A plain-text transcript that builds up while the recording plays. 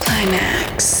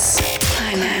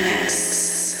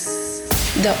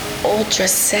The ultra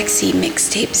sexy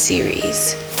mixtape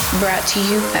series, brought to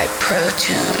you by Pro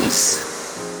Tunes.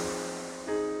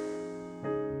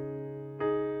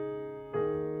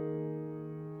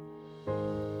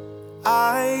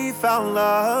 I found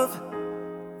love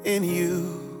in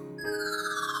you,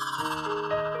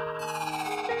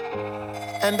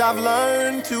 and I've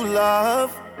learned to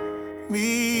love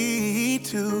me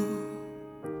too.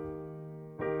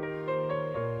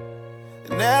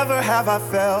 Never have I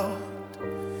felt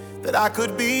that I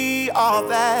could be all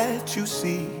that you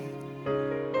see.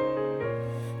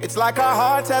 It's like our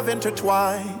hearts have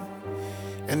intertwined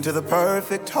into the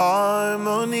perfect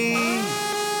harmony.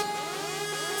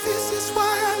 This is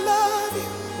why I love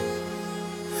you.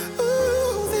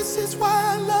 Ooh, this is why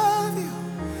I love you.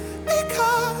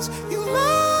 Because you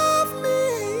love me.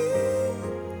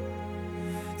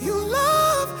 You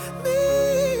love me.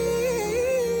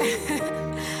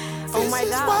 Oh my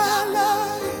God. This is why I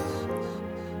love you.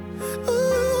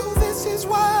 Ooh, this is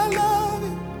why I love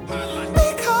you.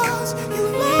 Because you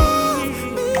love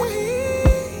me.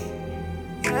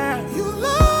 You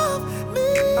love me.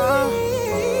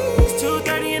 It's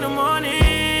 2:30 in the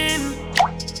morning.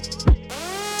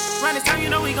 Around this time, you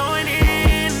know we going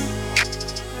in.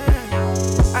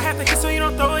 I have to kiss so you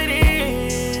don't throw it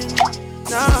in.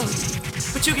 No,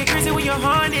 but you get crazy when you're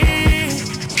horny.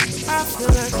 I feel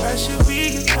like I should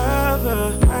be your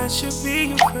lover, I should be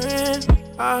your friend.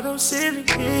 All those silly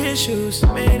issues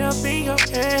made up in your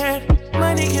head.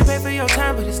 Money can pay for your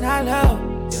time, but it's not love.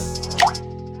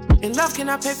 And love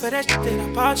cannot pay for that shit that I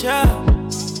bought you.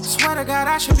 Swear to God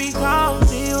I should be gone,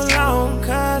 leave you alone.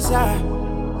 Cause I'd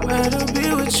rather be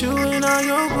with you and all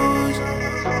your booze.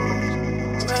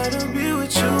 Rather be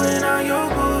with you and all your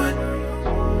booze.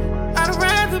 I'd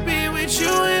rather be with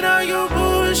you and all your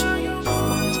booze.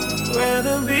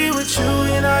 Rather be with you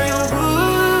and all your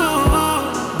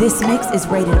booze. This mix is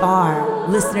rated R.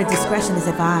 Listener discretion is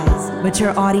advised.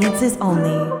 Mature audiences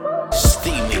only.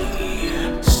 Steamy.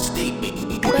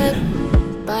 Whip,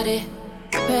 body,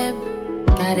 whip,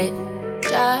 got it,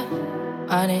 drop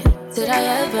on it. Did I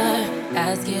ever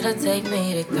ask you to take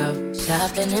me to go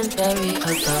shopping in Paris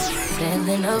or go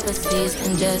sailing overseas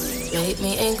and just rate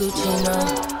me in Gucci? No.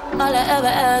 All I ever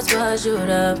asked was you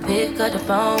to pick up the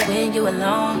phone when you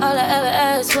alone. All I ever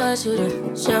asked was you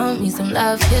to show me some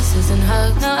love, kisses and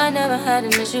hugs. No, I never had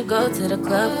an issue, go to the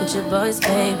club with your boys,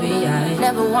 baby. I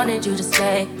never wanted you to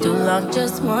stay too long,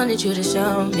 just wanted you to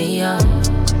show me up.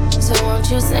 So won't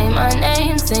you say my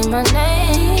name, say my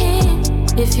name.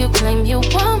 If you claim you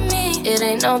want me, it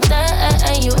ain't no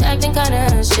thing. You acting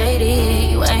kinda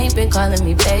shady, you ain't been calling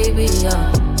me baby,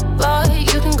 Boy,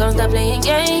 you can go stop playing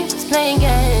games. I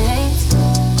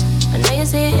know you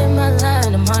see it in my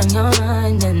line, I'm on your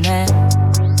mind and that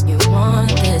you want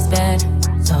this bad,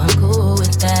 so I'm cool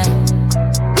with that.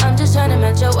 I'm just trying to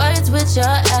match your words with your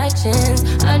actions.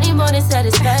 I need more than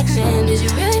satisfaction. Did you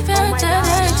really feel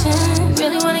direction?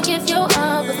 Really wanna give you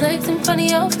all the flex in front of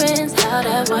your friends? How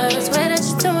that works? Swear that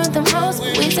you're doing the most.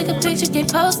 We take a picture, get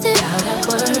posted. How that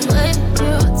works? What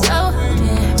you told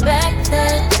me back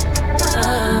then?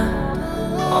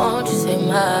 Won't you say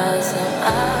my,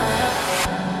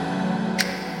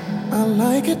 I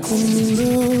like it when you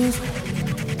lose.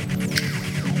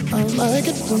 I like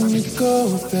it when you go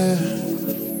there.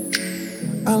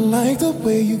 I like the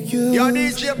way you use. Yo,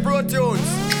 DJ Pro Tunes.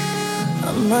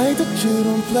 I like that you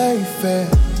don't play fair.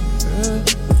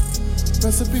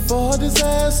 Recipe for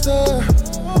disaster.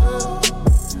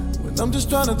 When I'm just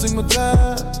trying to take my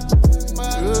time.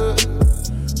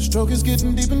 Stroke is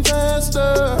getting deep and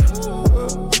faster.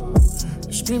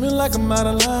 You're screaming like I'm out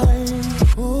of line.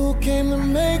 Who came to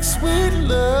make sweet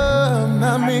love?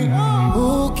 Not me.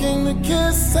 Who came to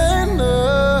kiss and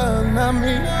love? Not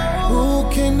me. Who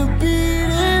came to beat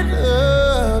it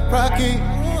up? Rocky.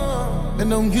 And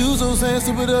don't use those hands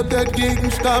to put up that gate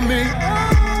and stop me.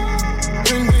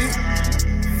 When we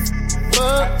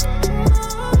fuck.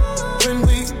 When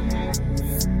we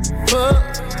fuck.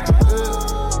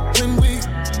 When we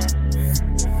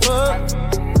fuck.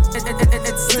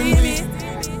 It's steamy.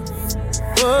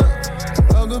 I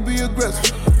could be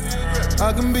aggressive,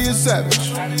 I can be a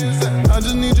savage. I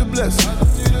just need your blessing.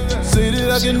 Say that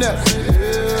I can never.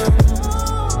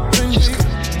 When we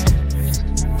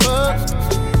fuck,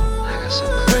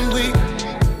 when we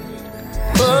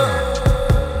fuck.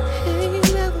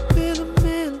 Ain't never been a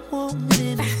man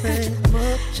wanting anything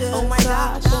much as Oh my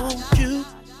gosh. I want you.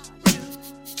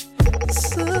 The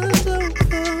sun don't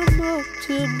come up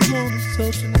till morning, so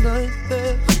tonight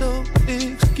there's no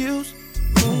excuse.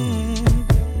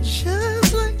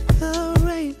 Just like the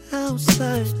rain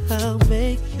outside, I'll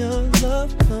make your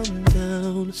love come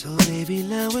down. So baby,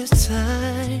 now it's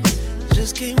time.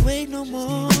 Just can't wait no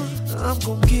more. I'm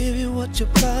gonna give you what your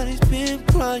body's been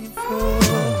crying for.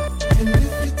 And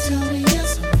if you tell me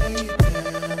yes, I'll lay it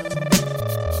down.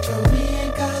 Girl, we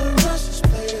ain't gotta rush, just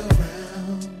play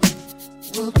around.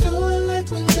 We'll do it like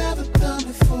we never done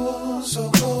before. So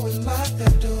go and lock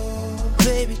that door.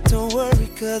 Baby, don't worry,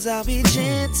 cause I'll be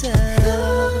gentle.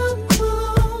 Come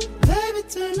on, baby,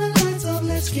 turn the lights off,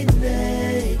 let's get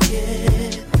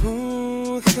naked.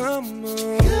 Ooh, come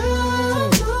on.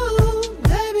 Come on,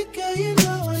 baby girl, you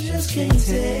know I just can't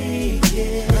take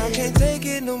it. I can't take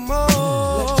it no more.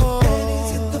 Let your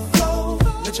panties hit the floor.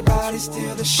 Let your body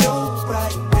steal the show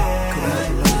right now.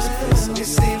 It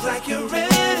seems like you're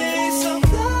ready, so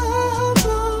come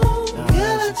on.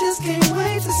 Girl, I just can't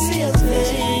wait to see us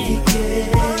naked.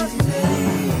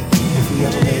 If we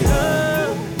ever made love.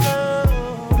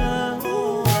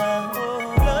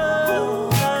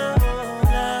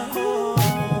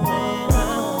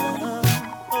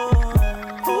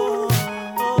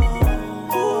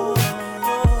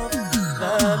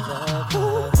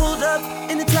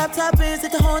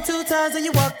 Hit the horn 2 times and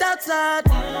you walked outside.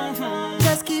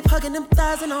 Just keep hugging them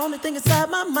thighs and the only thing inside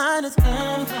my mind is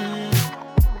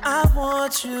I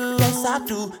want you. Yes, I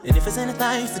do. And if it's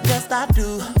anything you suggest, I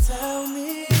do. Tell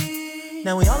me.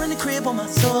 Now we all in the crib on my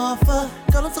sofa.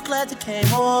 Girl, I'm so glad you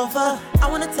came over. I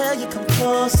wanna tell you come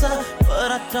closer,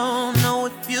 but I don't know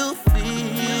if you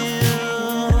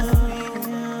feel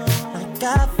like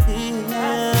I feel.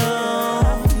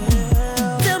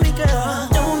 Tell me, girl,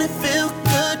 don't it feel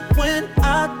good when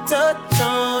I touch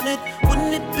on it?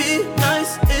 Wouldn't it be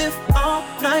nice if all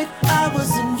night I was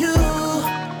in you?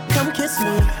 Come kiss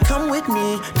me, come with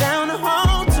me, down the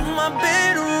hall to my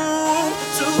bedroom.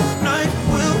 Tonight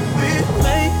we'll be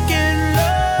making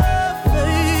love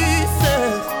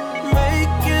faces,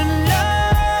 making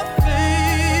love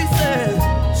faces.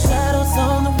 Shadows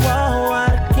on the wall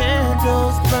while the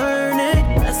candles burning,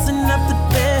 messing up the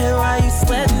bed while you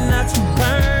sweating out your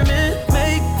vermin.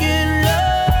 Making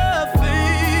love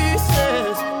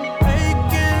faces,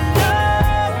 making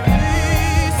love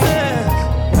faces.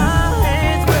 My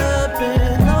hands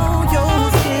rubbing on your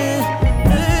skin.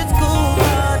 Let's go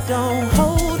hard, don't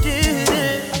hold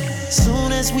it. Soon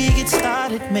as we get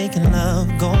started making love,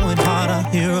 going hard, I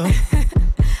hear a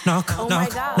knock,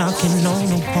 knocking on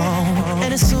the wall.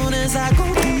 And as soon as I go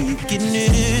deep, getting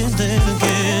it in, then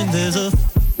again there's a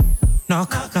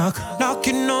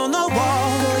knocking on the wall.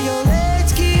 Girl, your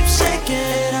legs keep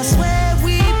shaking. I swear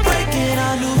we breaking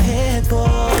our new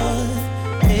headboard.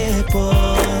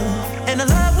 And the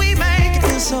love we make, it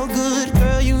feels so good.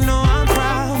 Girl, you know I'm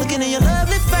proud. Looking at your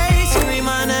lovely face, scream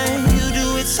my name. You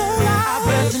do it so loud. I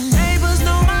bet the neighbors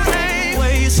know my name.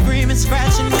 Where you screaming,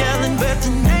 scratching, yelling. Bet the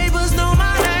neighbors know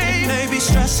my name. Maybe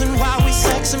stressing while we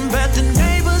sexing. Bet the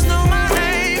neighbors know my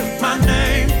name. My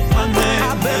name, my name.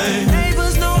 I bet the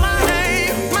neighbors know my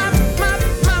name. My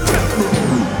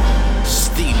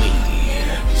Steamy.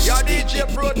 Yo, DJ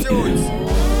Pro Tunes.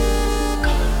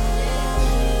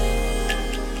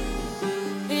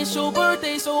 It's your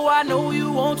birthday, so I know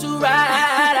you want to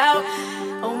ride out.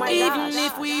 Oh my Even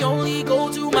if we only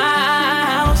go to my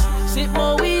house. Sit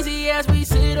more easy as we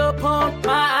sit upon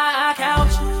my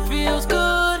couch. Feels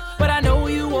good, but I know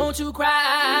you want to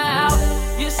cry out.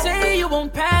 You say you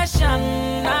want passion,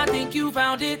 I think you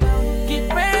found it.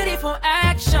 Get ready for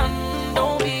action,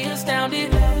 don't be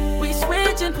astounded. We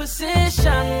switching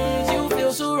positions, you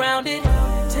feel surrounded.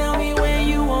 Tell me where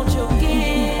you want your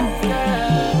gift,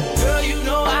 girl. Girl, you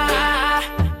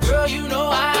know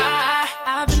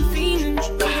I've been fiending.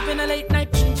 Wake up in the late night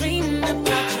and dreaming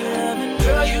about your loving.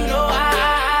 Girl, you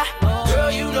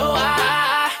know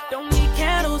I don't need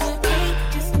candles and cake,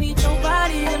 just need your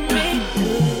body to make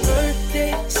good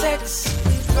birthday sex,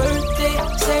 birthday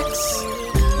sex.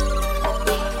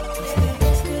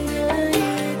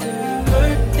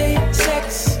 Birthday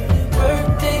sex,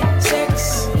 birthday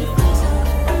sex.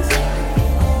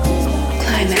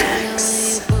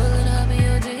 Climax. Pulling up in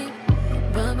your Jeep,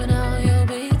 bumping all your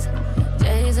beats.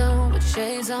 J's on with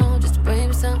shades on, just to bring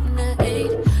me something to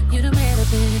eat. You done made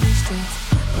up in these streets,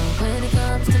 but when it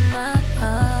comes to my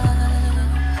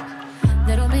heart,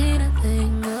 that don't mean a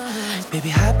thing. Baby,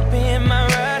 hop in my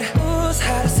ride. Ooh, it's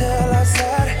hot as hell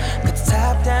outside. Put the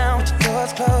top down with your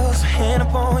doors closed. My hand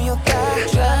up on your thigh.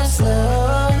 Drive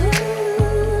slow.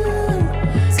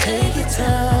 Take your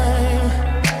time.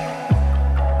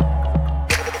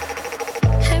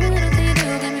 Every little thing you do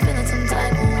got me feeling some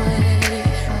type of way.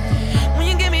 When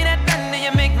you give me that thunder,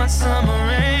 you make my summer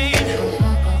rain.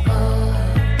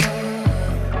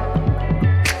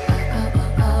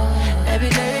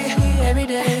 Every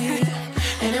day,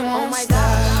 and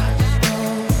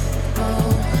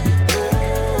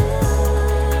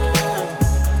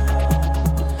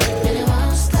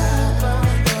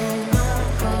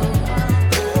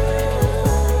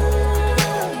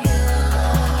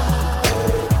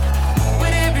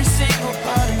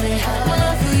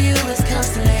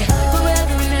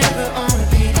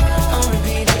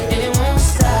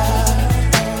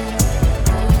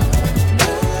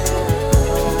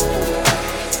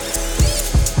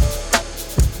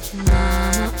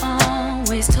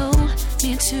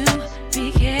to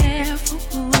be careful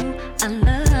who I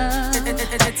love. And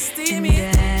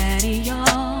Daddy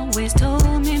always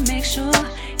told me make sure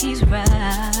he's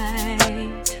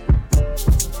right.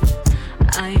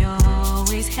 I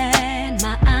always had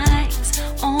my eyes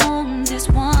on this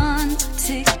one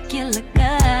particular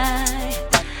guy.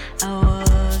 I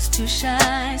was too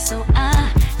shy, so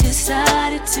I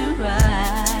decided to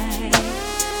write.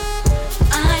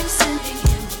 I'm sending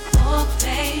him a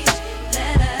 4-page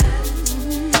letter,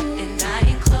 and I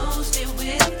enclosed it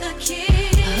with a kiss.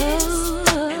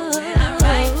 And when I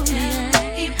write him,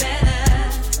 he better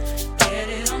get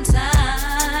it on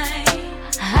time.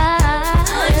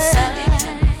 I'm sending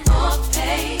him a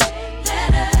 4-page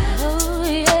letter,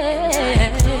 and I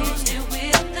enclosed it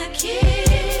with a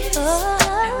kiss.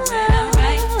 And when I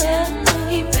write him,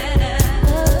 he better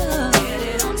get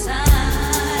it on time.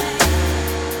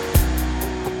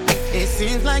 It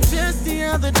seems like just the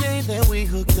other day that we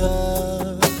hooked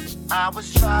up. I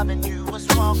was driving, you was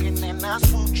walking, and I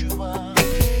swooped you up.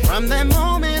 From that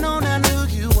moment on, I knew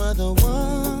you were the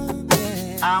one.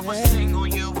 Yeah. I was single,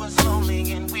 you was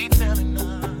lonely, and we fell in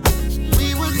love.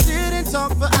 We would sit and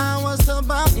talk for hours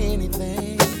about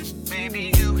anything.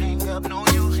 Baby, you hang up, no,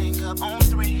 you hang up on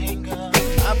 3 hang up.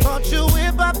 I bought you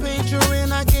whip, I paid you,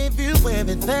 and I gave you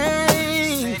everything.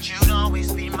 Said you'd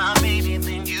always be my baby,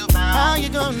 then you bow. How you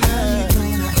gonna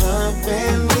up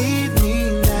and leave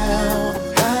me now?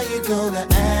 How you gonna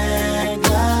act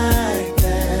like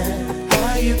that?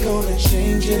 How you gonna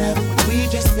change it up? We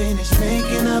just finished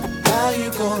making up. How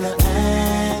you gonna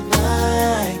act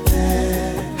like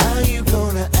that? How you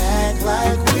gonna act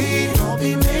like we don't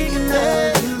be making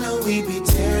love? You know we be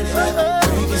tearing it up,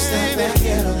 breaking stuff back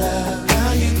in our love.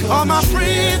 How you gonna all my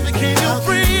friends became your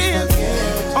friends,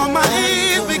 all my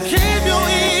ears became your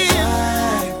ears.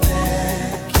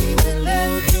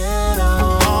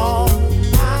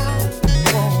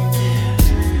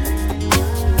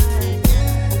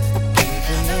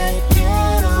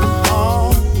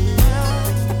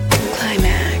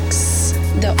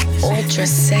 Ultra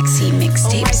Sexy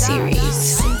Mixtape Series.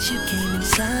 Since you came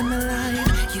inside my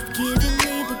life, you've given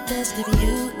me the best of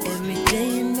you every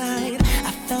day and night.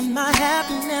 I found my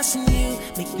happiness in you,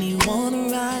 make me wanna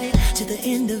ride to the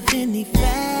end of any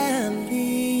valley.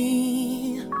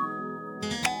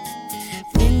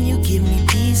 When you give me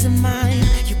peace of mind,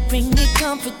 you bring me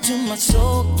comfort to my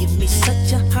soul, give me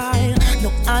such a high.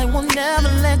 No, I will never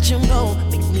let you go,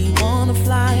 make me wanna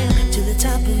fly to the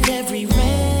top of every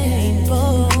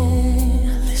rainbow.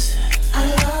 I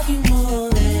love you more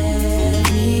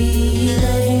every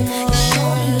day. You show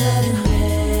me love in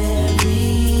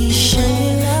every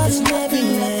shade. There's nothing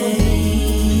left for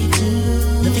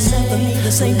me to say.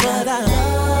 The same, but I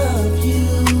love you.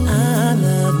 I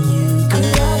love you, girl. I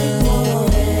love you more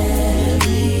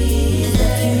every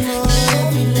day. You show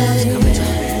me love in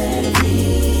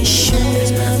every shade.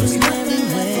 There's nothing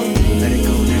left for me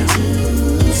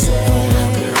to say.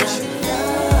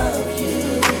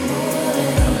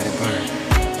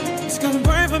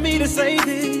 Me to say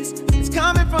this, it's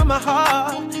coming from my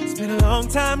heart. It's been a long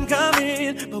time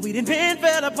coming, but we didn't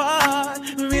fell apart.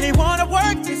 We really wanna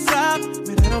work this out,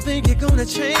 but I don't think you're gonna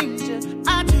change it.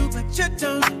 I do, but you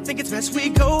don't. Think it's best we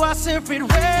go our separate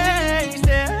ways.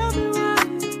 Tell me why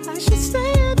I should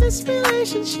stay in this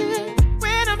relationship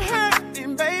when I'm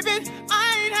hurting, baby.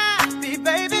 I ain't happy,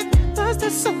 baby. Plus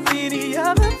there's so many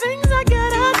other things I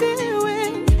gotta deal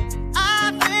with.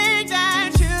 I think that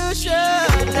you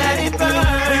should let it burn.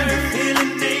 When the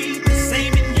feeling ain't the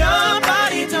same in your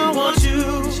body, don't want you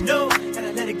to know,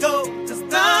 gotta let it go, cause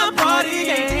the party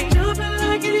ain't jumping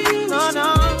like it used to. No,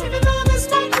 even though this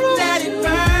might prove, let it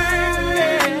burn,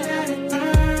 let it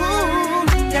burn. Ooh,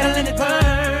 gotta let it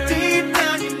burn. Deep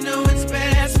down you know it's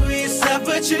best for yourself,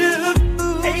 but you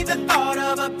hate the thought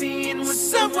of being with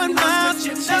someone else.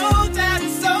 You know that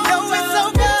it's over. Know it's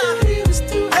over. Know it's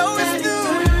through.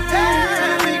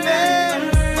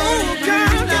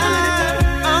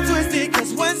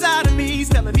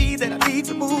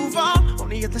 To move on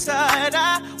the other side,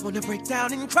 I wanna break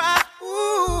down and cry.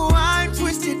 Ooh, I'm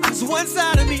twisted, cause one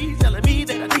side of me telling me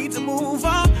that I need to move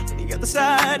on the other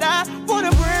side, I wanna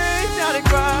break down and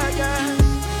cry, yeah.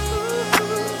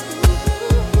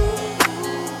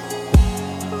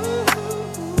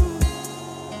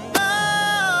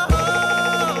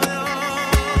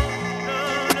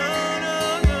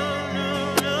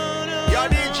 Yo,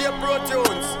 DJ Pro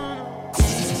Tunes.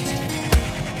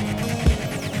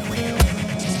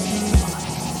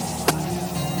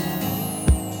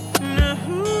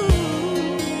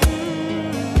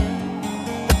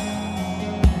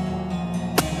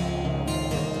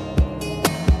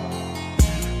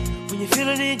 you feel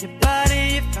it in your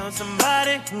body, you found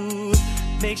somebody who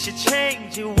makes you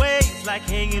change your ways, like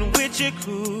hanging with your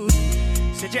crew.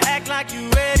 Said you act like you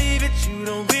ready, but you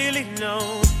don't really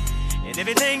know. And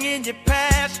everything in your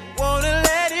past, you wanna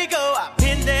let it go. I've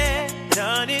been there,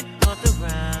 done it, humped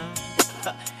around.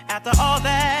 After all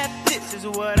that, this is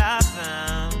what I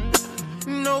found.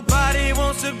 Nobody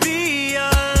wants to be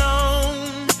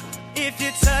alone. If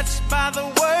you're touched by the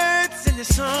words in the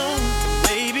song,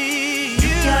 baby, you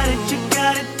got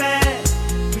it bad.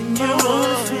 When you're on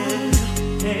the phone,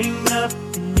 hang up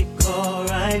and you call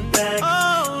right back.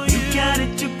 Oh, you got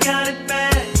it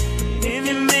bad. If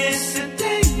you miss a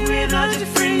day without your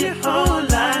friend, your whole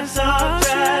life's off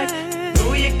track.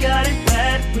 Oh, you got it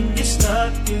bad when you're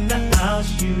stuck in the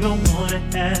house, you don't wanna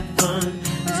have fun.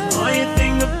 That's all you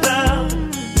think about.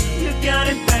 You got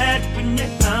it bad when you're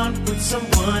out with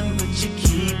someone, but you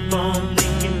keep on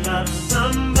thinking about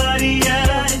somebody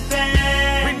else.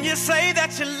 When you say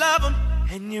that you love them,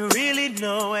 and you really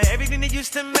know everything that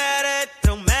used to matter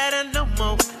don't matter no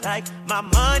more. Like my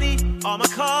money, all my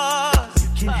cars,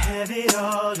 you can have it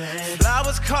all. And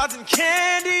flowers, cards, and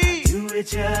candy, do it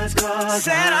just cause.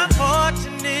 Said I'm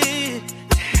fortunate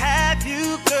to have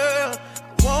you, girl.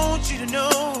 I want you to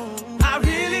know I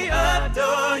really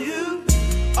adore you.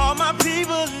 All my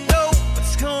people know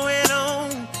what's going on.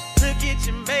 Look at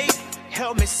your mate,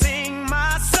 help me sing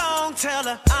my song. Tell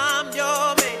her I'm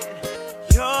your man,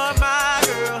 you're my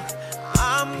girl.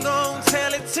 I'm gonna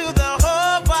tell it to the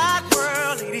whole wide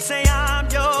world. Ladies say I'm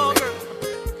your girl,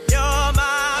 you're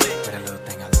my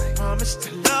man. Promise to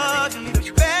love you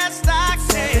the best I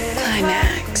can.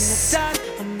 Climax.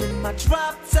 I'm in my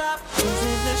drop top,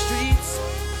 cruising the streets.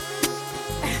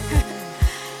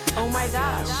 Oh my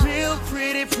gosh. A real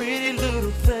pretty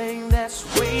little thing that's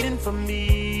waiting for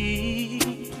me.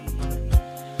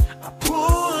 I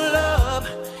pull up,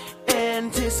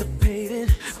 anticipating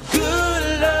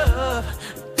good love.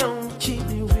 Don't keep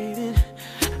me waiting.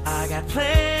 I got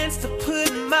plans to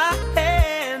put my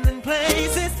hand in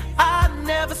places I've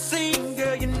never seen.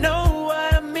 Girl, you know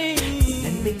what I mean.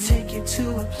 Let me take you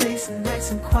to a place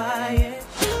nice and quiet.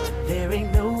 There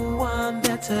ain't no one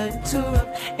there to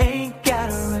interrupt. Ain't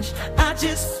gotta rush. I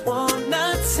just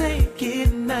wanna take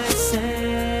it nice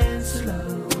and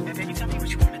slow. And then you tell me what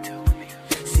you wanna do with me.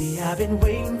 See, I've been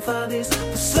waiting for this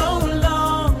for so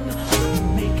long.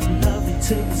 Making love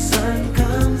until the sun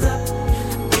comes up.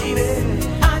 Baby,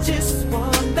 I just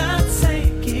wanna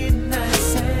take it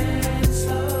nice and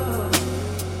slow.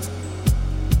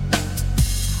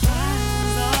 I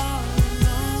was all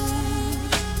alone.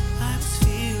 I was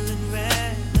feeling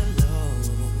rather low.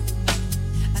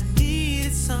 I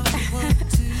needed someone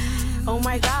to Oh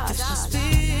my gosh. lift my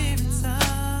spirits up.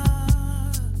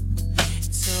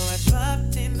 So I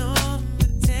dropped in on the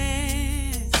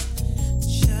dance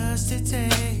just to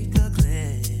take a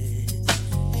glance.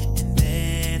 And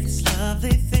then this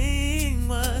lovely thing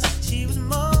was, she was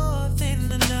more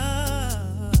than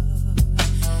enough.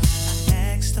 I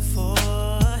asked her for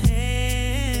a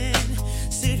hand,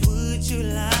 said, would you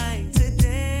like to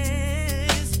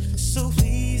dance? So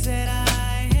pleased that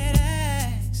I had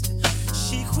asked.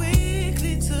 She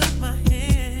quickly took my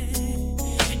hand,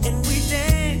 and we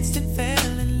danced and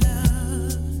fell in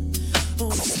love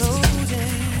on a slow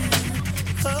jam.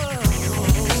 Oh,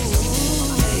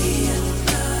 play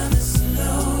another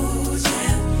slow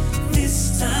jam. This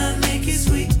time make it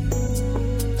sweet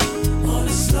on a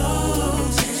slow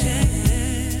jam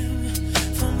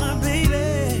for my baby,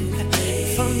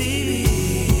 for me.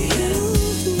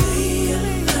 Play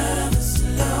another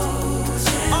slow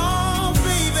jam. Oh,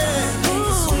 baby,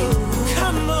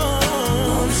 come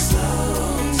on.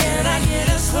 Can I get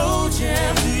a slow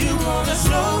jam? Do you want a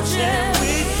slow jam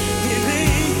with me?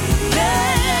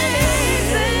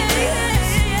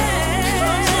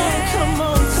 Come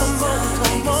on.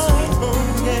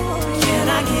 Yeah. Can I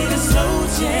get a slow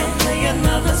jam? Play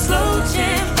another slow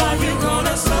jam. Are you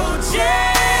gonna slow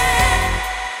jam?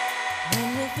 When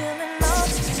you're feeling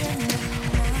lost in the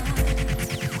night,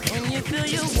 when you feel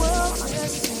your world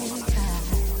pressing tight,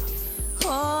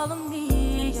 call on me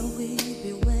and we'll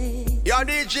be waiting. Your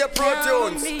DJ Pro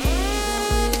Tunes.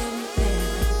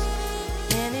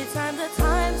 Anytime the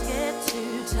times get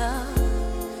too tough,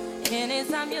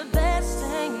 anytime your best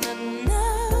ain't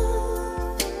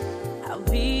enough, I'll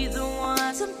be the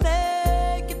one to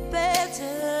make it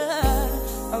better.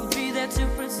 I'll be there to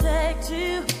protect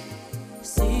you,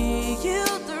 see you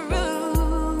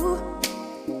through.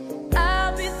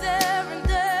 I'll be there and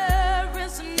there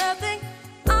is nothing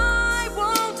I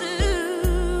won't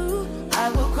do. I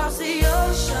will cross the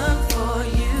ocean for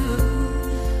you.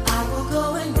 I will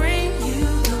go and bring you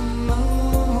the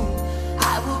moon.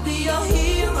 I will be your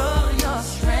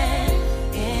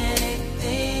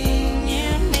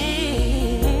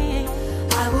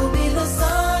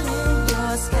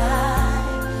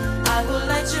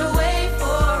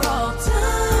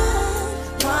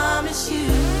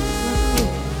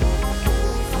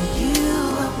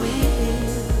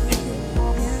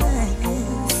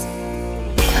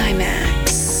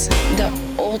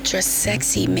ultra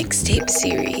sexy mixtape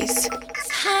series.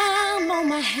 Time on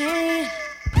my hand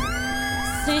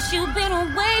since you've been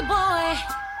away, boy.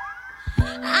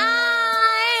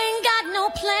 I ain't got no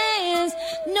plans.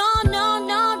 No, no,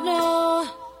 no, no.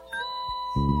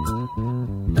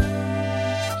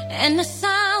 And the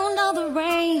sound of the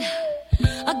rain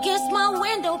against my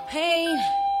window pane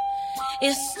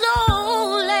is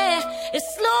slowly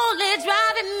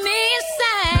driving me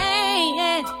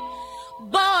insane.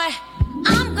 Boy,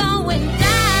 I'm going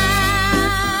down.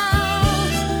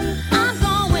 I'm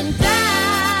going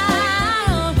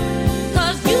down.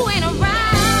 'Cause you ain't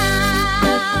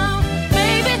around,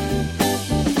 baby.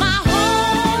 My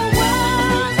whole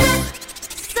world's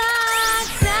upside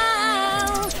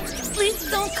down. Please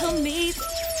don't come easy.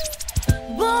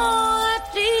 Boy,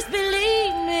 please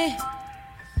believe me.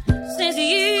 Since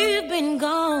you've been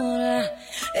gone,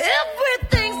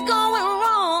 everything's going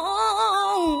wrong.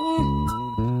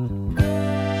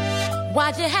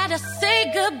 Why'd you have to say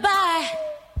goodbye?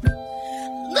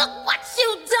 Look what you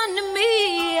done to me.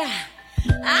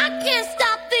 I can't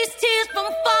stop these tears from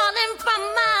falling from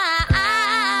my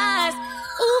eyes.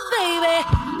 Ooh, baby,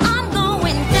 I'm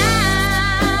going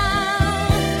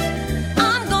down.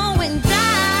 I'm going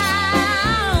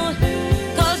down.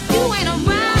 'Cause you ain't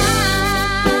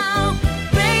around,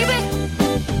 baby.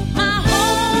 My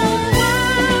whole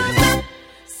world's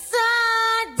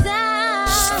upside down.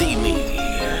 Steamy.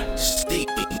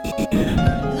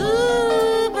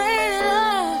 Ooh, baby,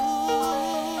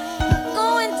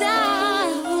 going down,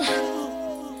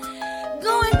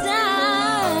 going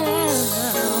down.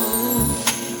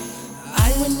 I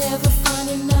would never find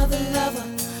another lover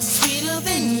sweeter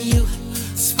than you,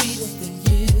 sweeter than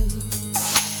you.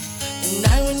 And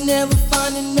I would never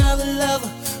find another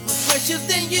lover more precious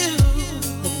than you,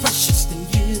 more precious than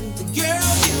you. The girl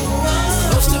you are.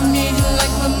 Close to me, you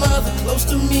like my mother. Close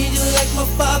to me, you like my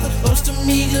father. Close to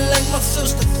me, you like my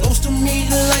sister. Close to me,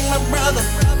 you like my brother.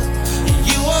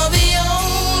 You are the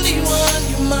only one,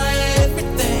 you're my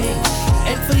everything.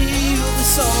 And for you, the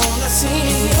song I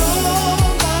sing.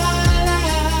 All my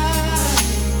life,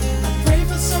 I pray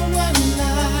for someone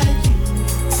like you.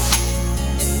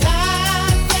 And I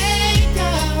thank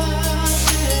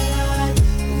God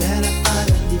that I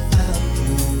finally found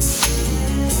you.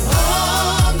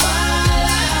 All my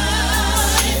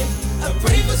life, I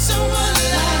pray for someone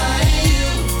like you.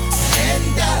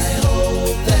 And I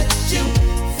hope that you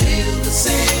feel the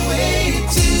same way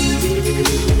too.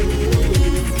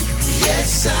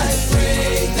 Yes, I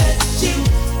pray that you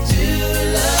do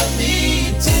love me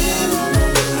too.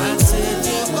 I said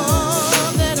you're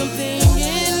all that I'm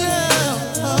thinking of,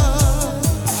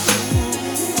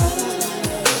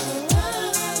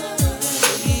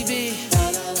 baby.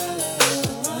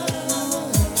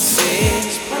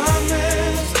 It's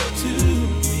promised to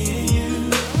me and you.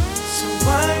 So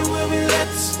why will we let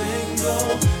this thing go?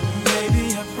 Maybe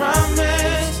I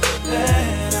promise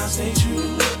that I'll stay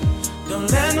true. Don't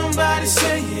let nobody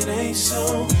say it ain't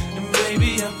so. And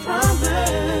baby, I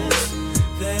promise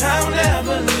that I'll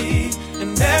never leave.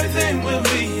 And everything will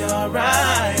be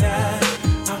alright.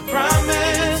 I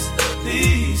promise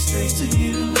these things to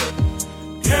you.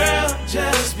 Girl,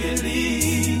 just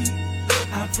believe.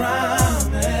 I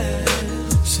promise.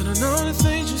 Should've known the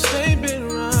things you say been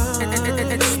around.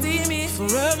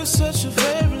 Forever such a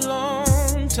very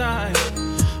long time.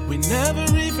 We never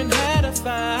even had a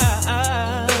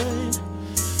fight.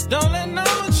 Don't let no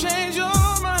one change your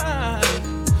mind.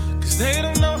 'Cause they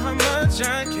don't know how much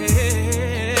I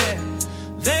care.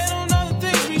 They don't know the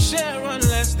things we share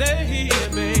unless they're here,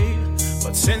 babe.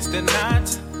 But since they're not,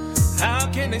 how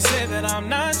can they say that I'm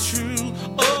not true?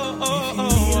 Oh, oh, If you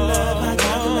need love, I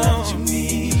got the love that you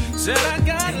need. Said I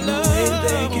got And love. no way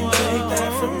they can take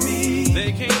that from me.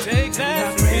 They can't take that I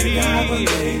from pray to God me. one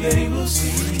day they will see.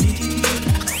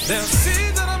 They'll see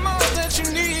that I'm all that you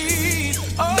need.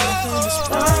 Oh,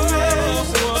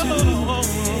 promised to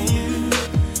you.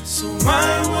 So why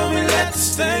will we let this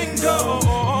thing go?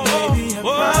 Baby, I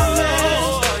promise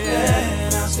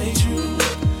that I'll stay true.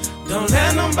 Don't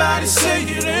let nobody say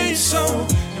it ain't so.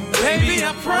 And baby,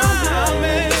 I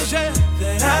promise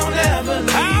that I'll never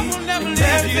leave. I will never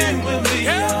leave. Everything will be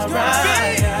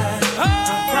alright. I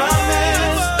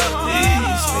promise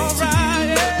these things to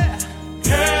you.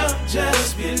 Girl,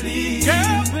 just believe.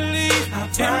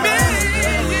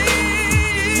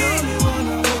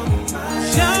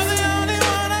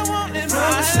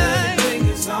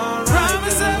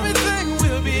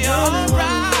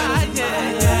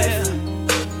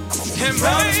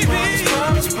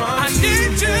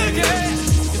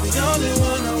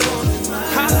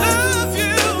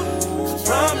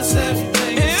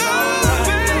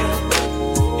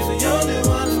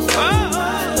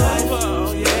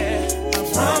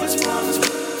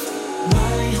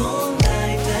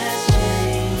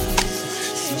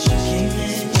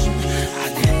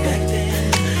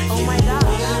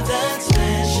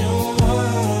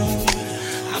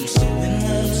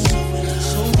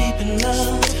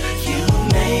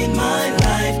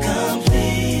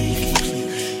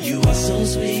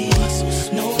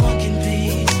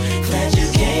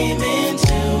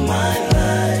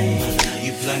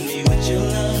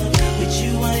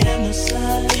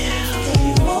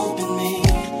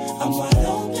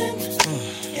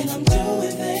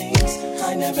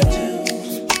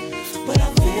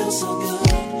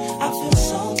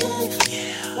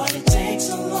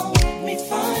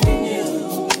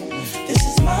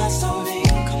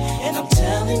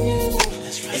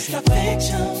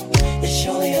 down, it's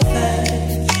surely a fact.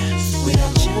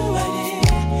 Without you right here,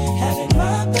 having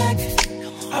my back,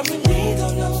 I really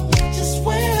don't know just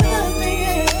where I'll be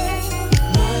at.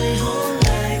 My whole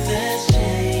life has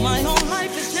changed. My whole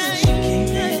life has changed. You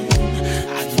came in,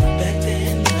 I knew back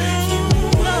then you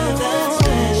were that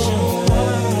special.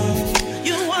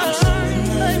 You were so in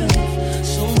love,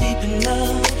 so deep in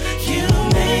love. You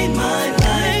made my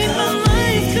life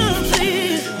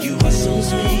complete. You are so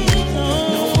sweet,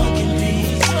 no one can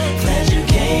beat. Glad you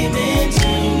came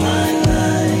into my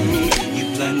life. You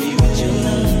blind me with your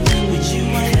love, with you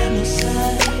I am no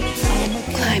side.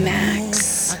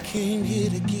 Climax. I came here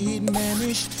to get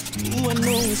managed. Ooh, I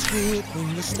know it's good when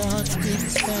you start speaking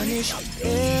Spanish.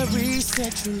 Very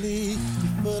sexually,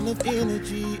 you're full of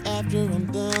energy. After I'm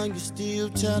done, you're still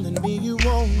telling me you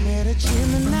won't let a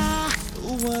Gemini.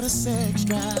 Ooh, what a sex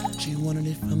drive. She wanted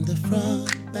it from the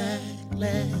front, back,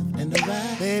 left, and the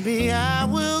right. Baby, I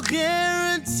will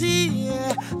guarantee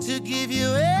to give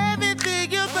you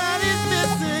everything your body's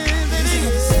missing. Baby,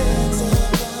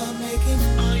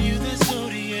 are you that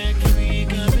zodiac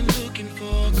freak I've been looking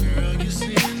for? Girl, you're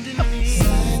sending me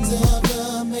signs of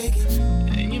the making,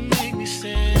 and you make me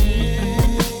sad.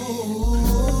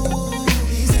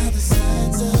 These are the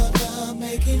signs of the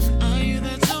making. Are you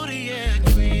that zodiac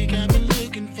freak I've been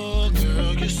looking for?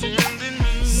 Girl, you're sending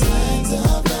me signs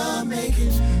of the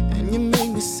making, and you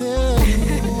make me sad.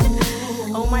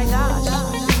 Oh my gosh.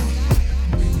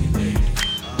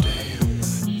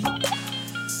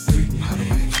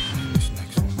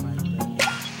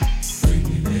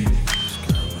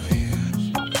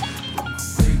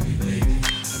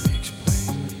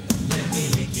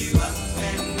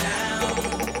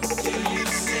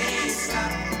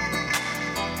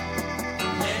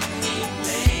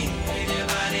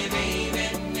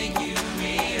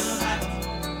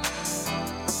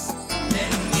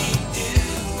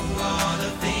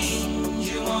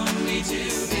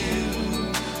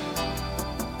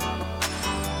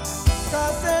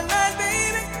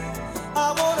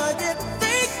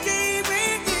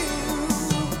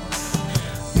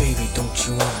 Baby, don't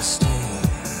you understand?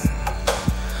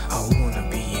 I wanna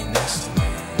be an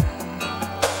estimate.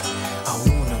 I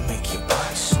wanna make your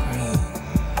body scream.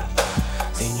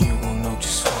 Then you will know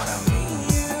just what I mean.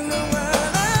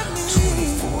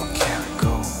 24 karat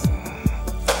gold.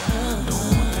 Don't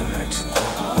want them at your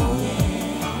door.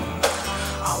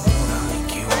 I wanna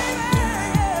make you all down,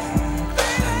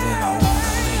 and then I wanna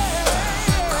lay you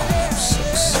down. Call you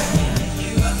success.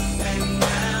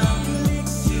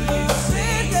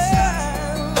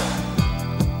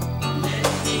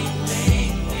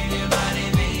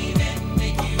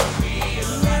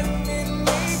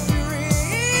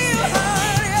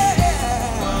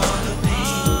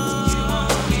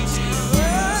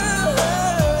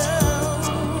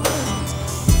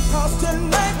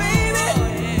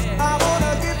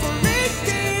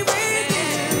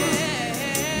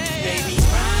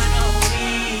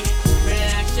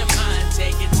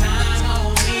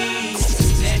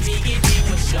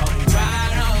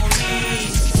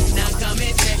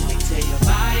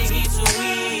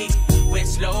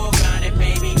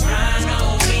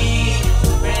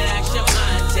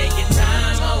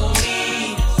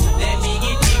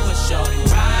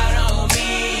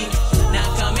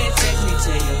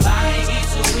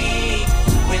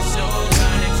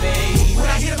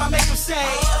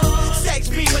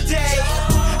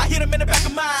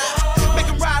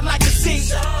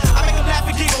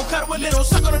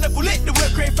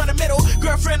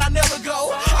 Girlfriend, I never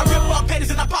go. I rip off panties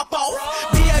and I pop off.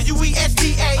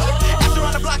 BLUESTA. After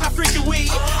on the block, I freaking weed.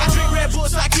 I drink Red Bull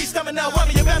so I keep stomach up.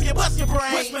 Woman, you bam, you bust your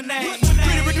brain. What's my name?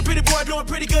 Pretty Ricky, pretty boy, doing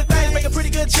pretty good things, making pretty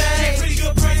good change. Pretty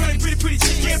good brain, pretty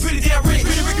chick, getting pretty damn rich.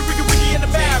 Pretty Ricky in the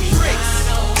Mavericks.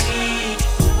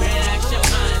 Relax your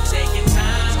mind, taking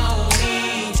time on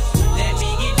me. Let me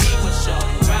get deep with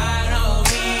shorty, ride on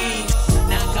me.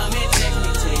 Now come and text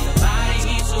me till your body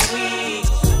gets so weak.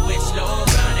 With slow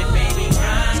grinding, baby,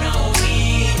 grind on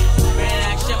me.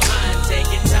 Relax your mind,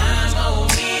 taking time on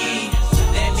me.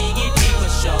 Let me get deep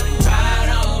with shorty, ride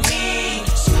on me.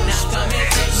 Now come and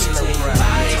text me till your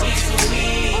body gets so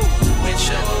weak. With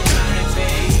slow grinding,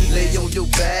 baby. Lay on your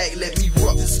bag, let me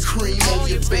rub this cream on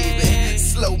you, baby.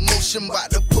 Slow motion, bout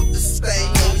to put the stain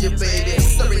on you, baby.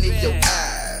 Staring in your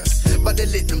eyes, bout to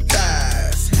let them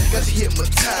thighs. Got you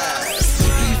hypnotized. Do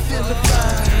you feel the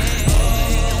vibe?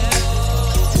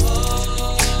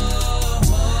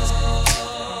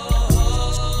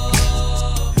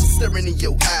 Staring in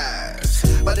your eyes,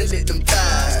 bout to let them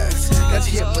thighs. Got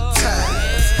you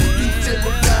hypnotized. Do you feel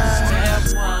the vibe?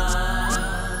 Step one,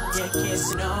 you're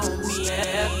kissing on me.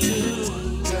 Step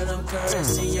two, girl, I'm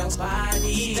caressing your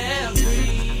body. Step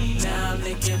free, now I'm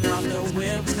licking off the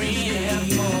whipped cream.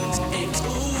 And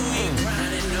ooh, you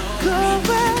grinding on me.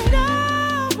 Going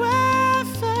nowhere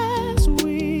fast,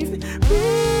 we've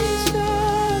reached the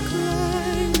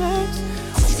climax.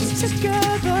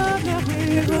 Together, now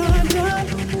we're undone.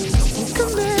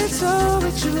 Commit, so we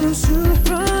choose to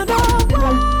run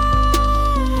away.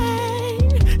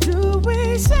 Do we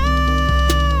separate?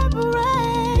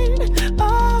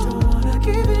 Oh, don't wanna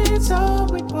give it, so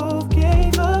we both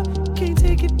gave up. Can't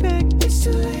take it back, it's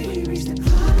too late. We reached the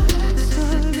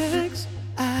climax.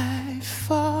 I've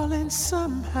fallen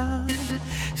somehow,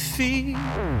 feet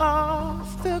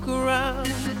off the ground.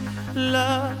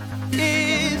 Love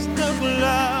is the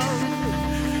cloud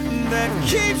that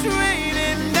keeps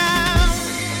raining down.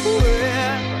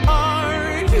 Where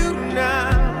are you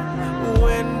now?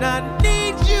 When I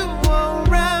need you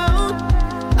around,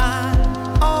 I'm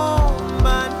on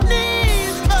my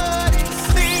knees, but it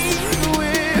seems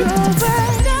we're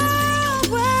going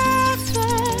nowhere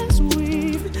fast.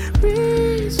 We've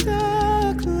reached the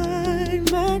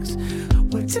climax.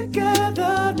 We're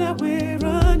together, now we're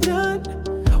undone.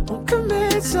 Won't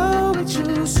commit, so we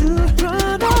choose to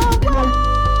run away.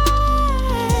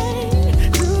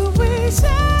 Do we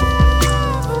separate?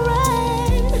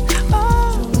 Oh,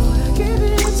 don't wanna give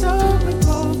it, so we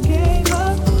both gave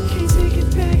up. Can't take it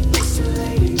back, it's too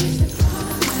late.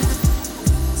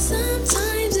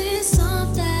 Sometimes it's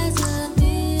soft as a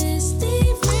misty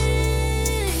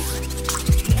rain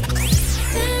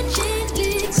that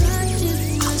gently touches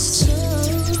my soul.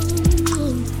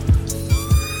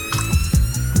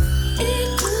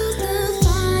 Into the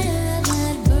fire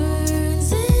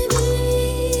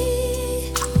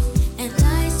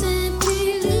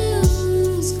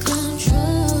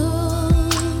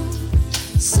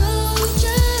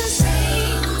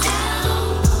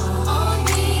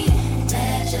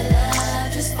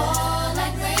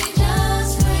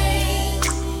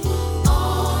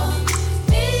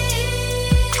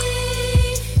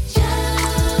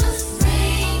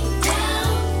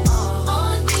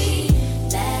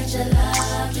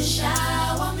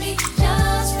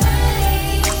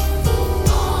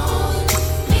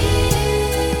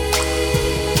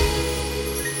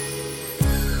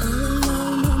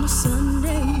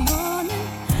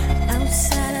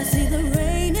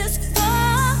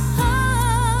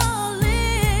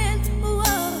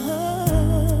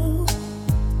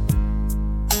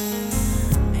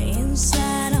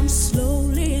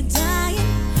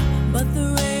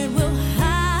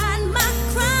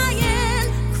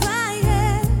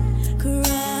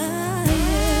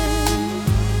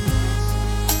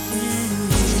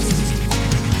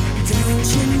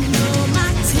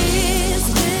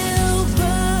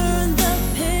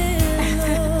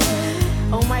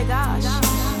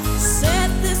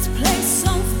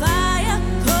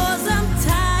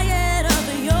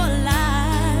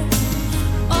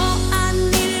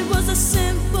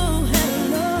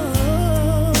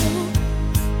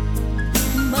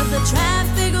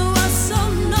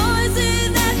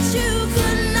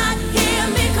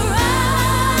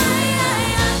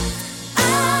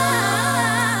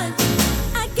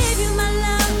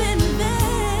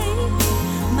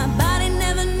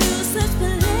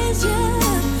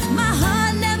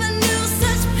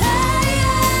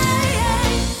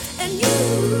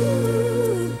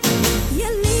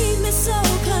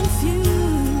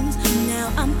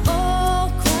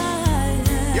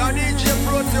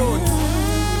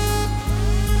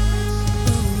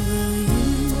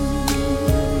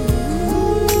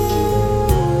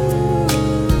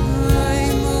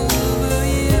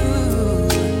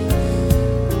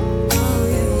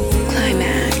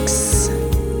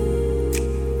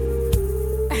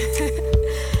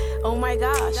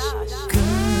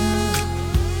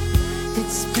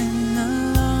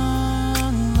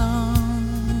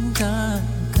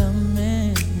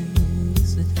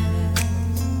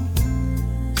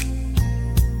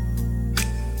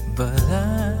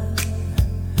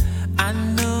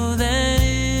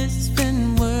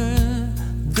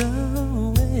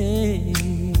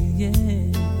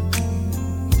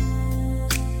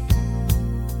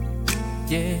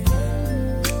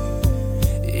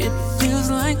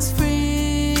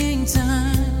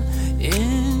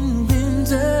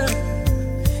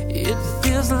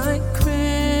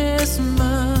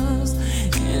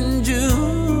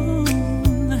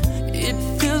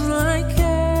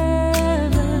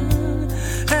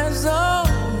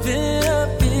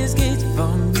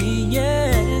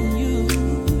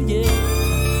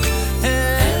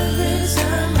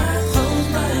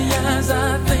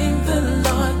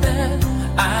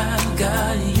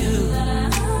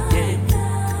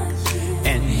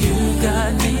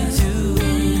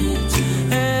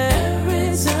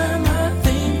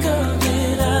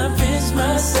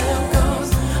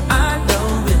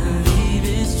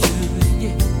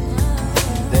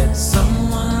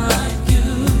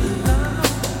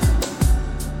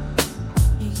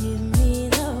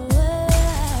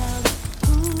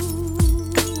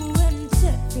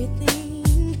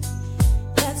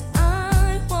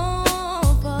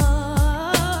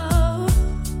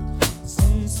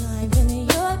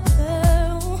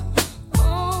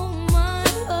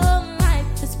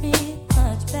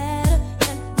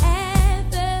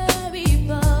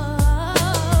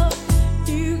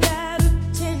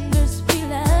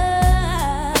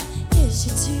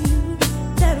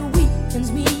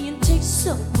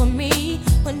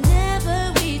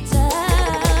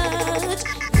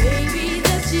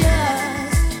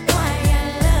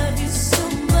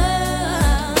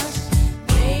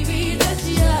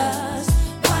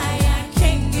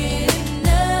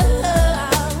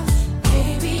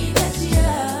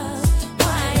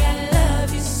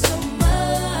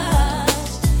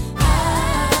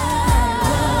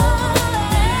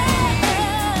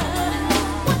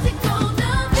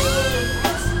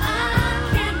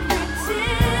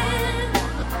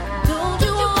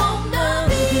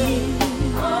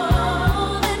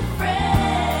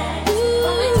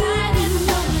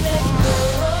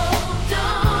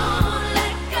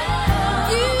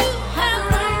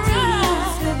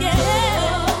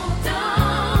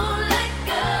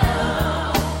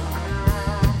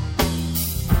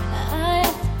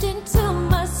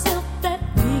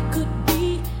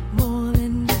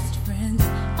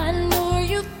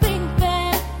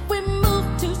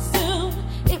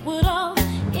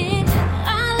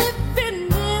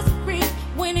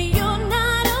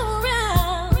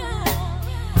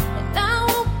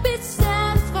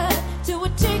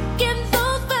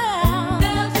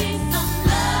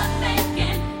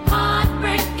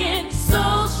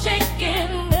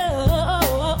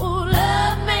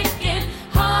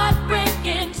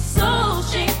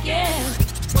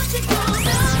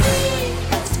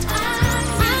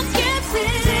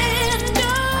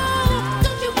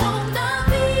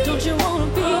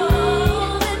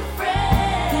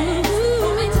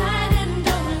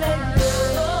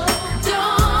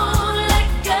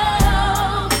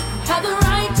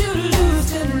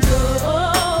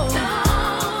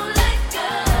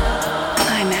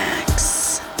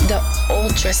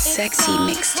ultra sexy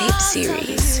mixtape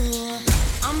series.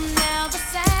 I'm never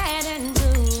sad and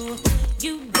blue.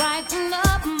 You brighten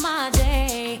up my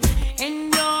day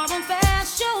in your own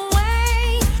fashion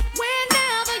way.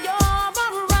 Whenever you're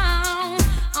around,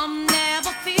 I'm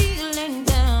never feeling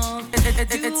down. You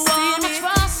are my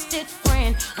trusted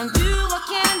friend. On you I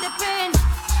can depend.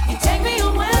 You take me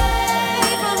away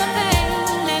from the pain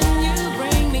and you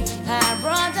bring me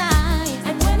paradise.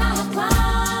 And when I have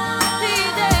cloudy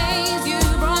days, you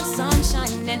brought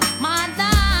sunshine in my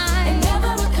life. It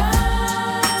never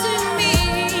occurred to me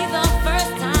the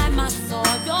first time I saw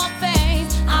your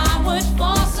face, I would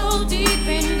fall so deep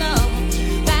in love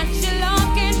that your love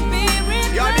can be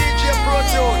replaced. Yo, DJ Pro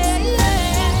Tunes.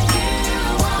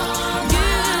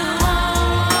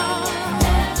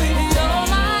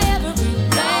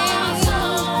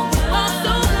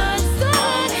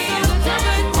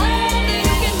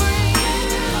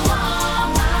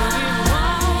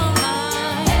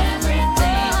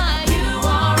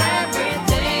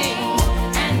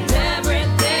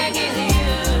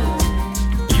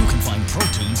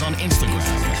 On Instagram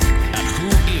at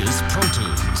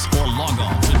whoisprotunes or log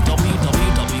on to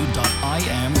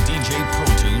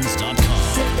www.imdjprotunes.com.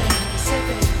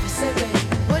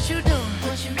 What you doing?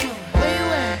 Where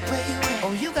you at?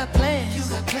 Oh, you got plans.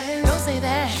 Don't say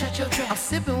that. Shut your trap. I'm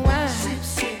sipping wine.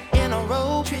 In a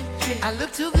robe. I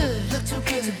look too good to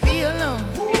be alone.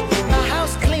 My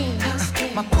house clean.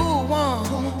 My pool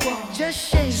warm. Just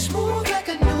shake. Smooth like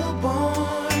a newborn.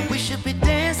 We should be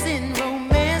dancing,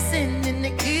 romancing in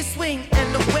the east wing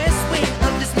and the west wing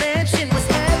of this mansion. What's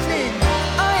happening?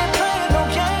 I ain't playing no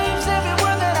games. Every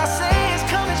word that I say is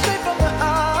coming straight from the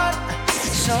heart.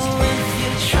 So if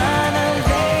you're trying to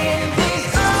lay in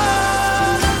these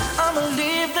arms, I'ma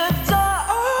leave the door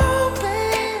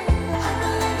open.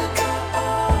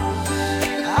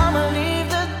 I'ma leave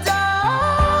the door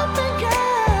open,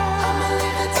 girl. I'ma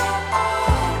leave the door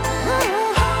open.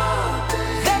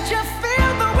 That you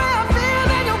feel the way I feel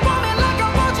and you want me like I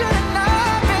want you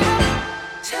tonight, baby.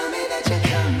 Tell me that you're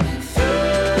coming through.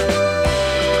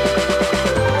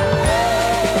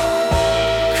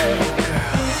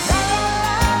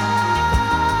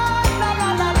 La la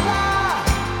la la,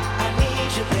 I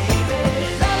need you, baby.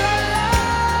 La la la,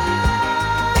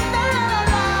 la la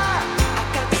la, I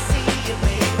got to see you,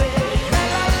 baby. La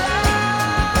la la,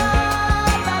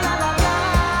 la la la la,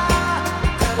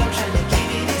 girl, I'm trying to give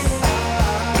you this.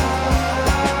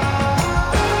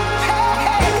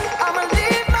 Hey, I'ma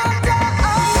leave my door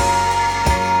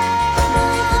open. I'ma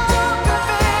leave the door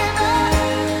open, baby.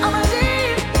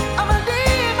 I'ma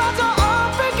leave my door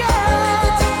open,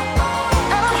 girl.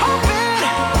 And I'm hoping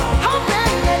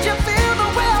that you feel the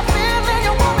way I feel and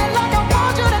you want me like I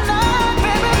want you tonight,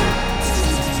 baby.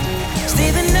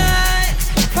 Stay the night,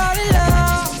 fall in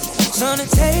love, it's on the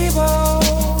table.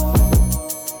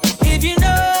 If you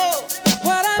know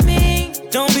what I mean,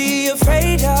 don't be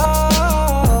afraid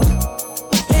of.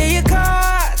 Lay your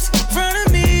cards in front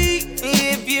of me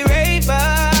if you're able.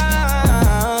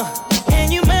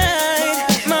 And you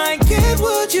might get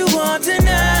what you want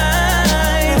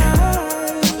tonight.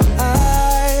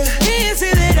 I can't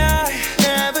say that I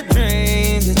never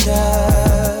dreamed of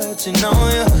touching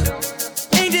on you.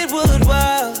 Ain't it what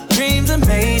wild dreams are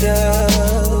made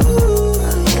of?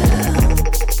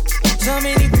 So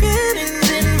many feelings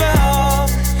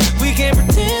involved. We can't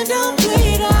pretend, don't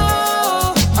play it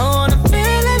all. I wanna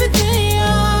feel everything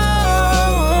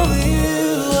of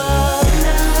you are.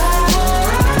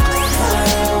 I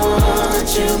want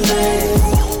you, babe.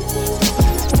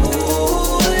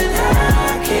 Ooh, and I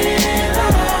can't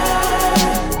lie.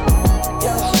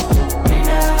 Yo. And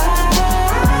I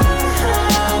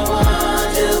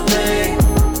want you, babe.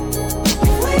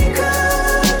 If we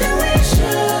could, then we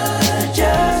should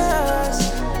just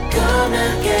come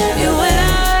together. You and I,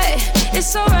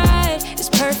 it's alright, it's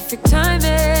perfect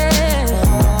timing.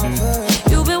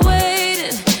 You've been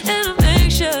waiting, and I'm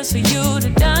anxious for you to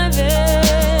dive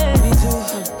in.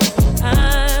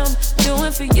 I'm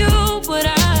doing for you what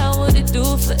I wouldn't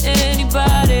do for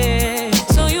anybody.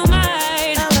 So you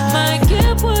might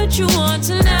get what you want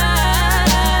tonight.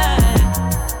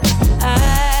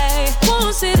 I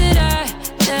won't say that I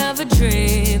never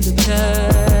dreamed of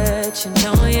touching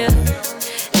on you.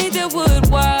 Ain't that what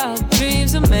wild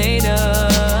dreams are made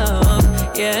of?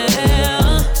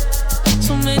 Yeah.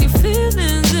 So many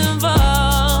feelings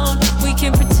involved. We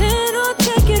can pretend or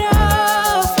take it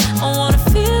off. I wanna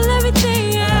feel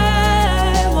everything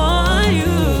I want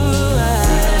you.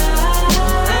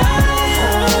 I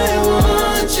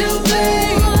want you,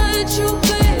 babe. Want you,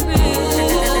 baby.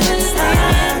 I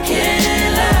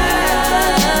can't lie.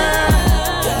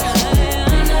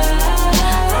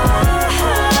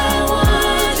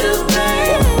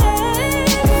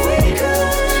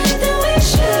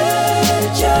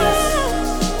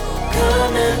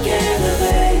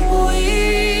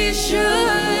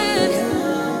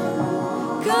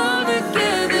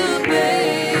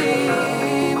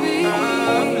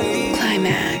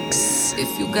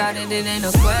 got it, it ain't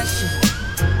no question.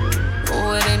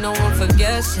 Oh, it ain't no one for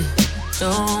guessing.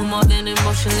 No more than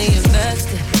emotionally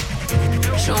invested.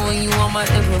 Showing you all my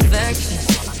imperfections.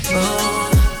 Oh,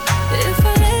 if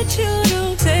I let you,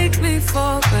 don't take me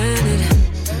for granted.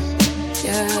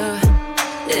 Yeah,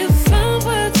 if I'm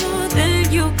worth more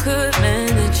than you could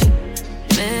manage,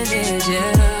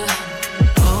 yeah.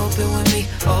 Open with me,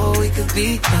 oh, we could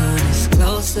be honest.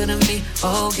 Closer to me,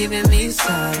 oh, giving me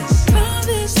solace.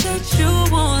 Promise that you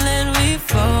won't let me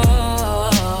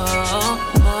fall.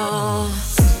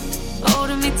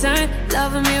 Holding me tight,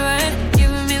 loving me right,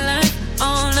 giving me life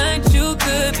all night. You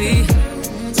could be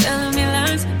telling me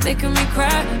lies, making me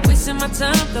cry, wasting my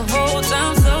time the whole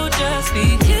time. So just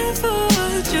be careful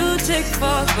what you take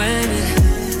for granted.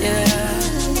 Yeah.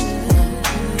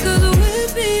 Cause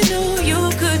with me, no, you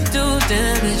could do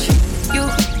damage.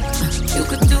 You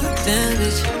could do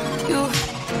damage. You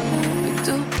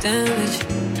do damage.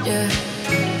 Yeah.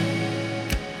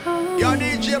 Oh. Your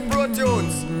DJ Pro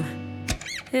Tunes.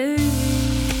 Hey.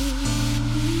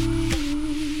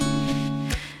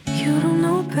 You don't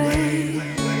know, babe.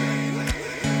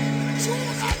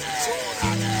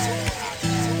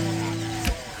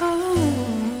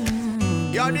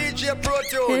 Oh. Your DJ Pro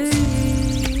Tunes.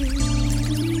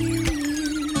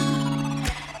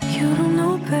 You don't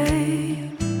know,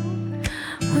 babe,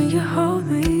 when you hold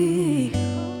me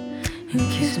and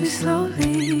kiss me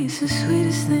slowly, it's the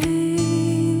sweetest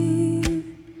thing,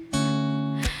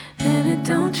 and it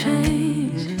don't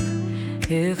change.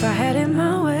 If I had it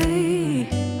my way,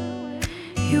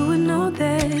 you would know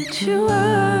that you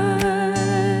are.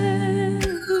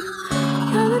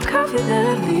 You're the coffee that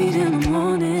I need in the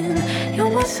morning. You're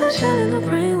my sunshine in the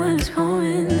rain when it's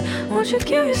pouring. Won't you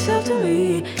give yourself to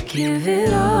me? Give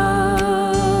it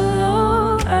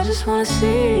all. I just wanna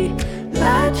see.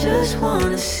 I just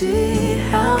wanna see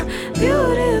how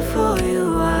beautiful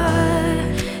you are.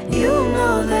 You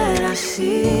know that I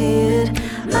see it.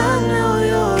 I know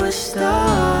you're a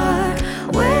star.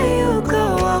 Where you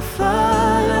go, I'll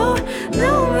follow,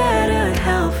 no matter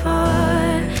how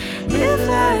far. If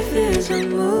life is a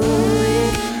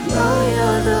movie, oh,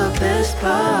 you're the best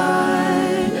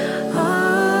part. Oh,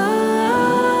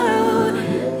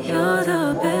 you're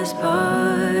the best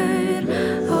part.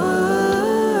 Oh.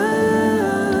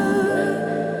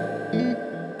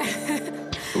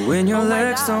 When your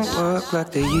legs don't work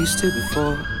like they used to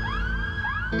before,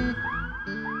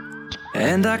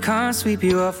 and I can't sweep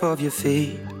you off of your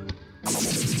feet,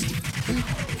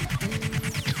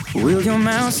 will your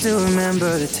mouth still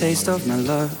remember the taste of my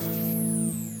love?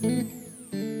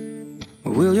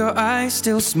 Will your eyes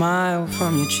still smile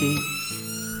from your cheek?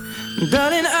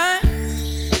 Darling, I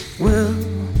will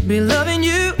be loving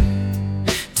you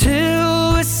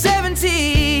till we're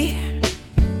 70.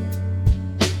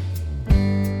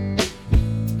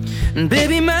 And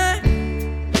baby, my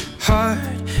heart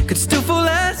could still fall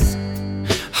as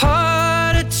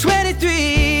hard at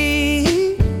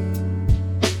 23.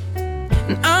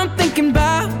 And I'm thinking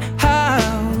about how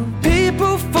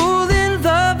people fall in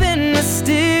love in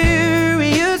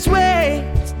mysterious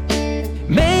ways.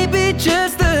 Maybe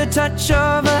just the touch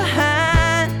of a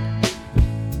hand.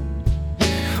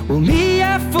 Well, me,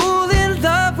 I fall in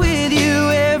love with you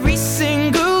every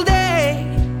single day.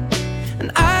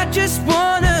 And I just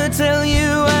wanna tell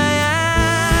you I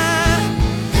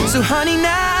am. So honey,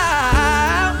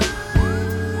 now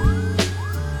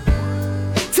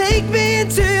take me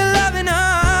into your loving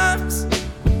arms.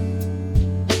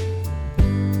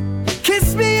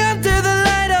 Kiss me under the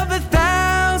light of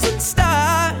 1,000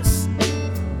 stars.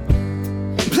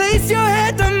 Place your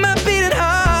head on my beating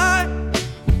heart.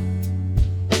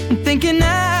 I'm thinking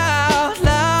out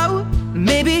loud,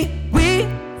 maybe we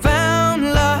found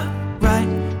love right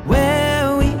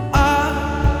where we are.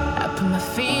 I put my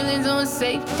feelings on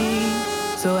safety,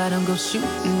 so I don't go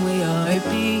shooting where your heart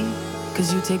be.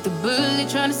 Cause you take the bullet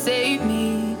trying to save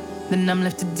me, then I'm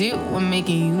left to deal with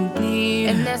making you bleed.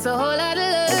 And that's a whole lot of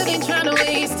love, ain't trying to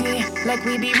waste it. Like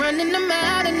we be running them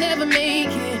out and never make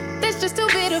it. That's just too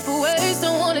bitter for words,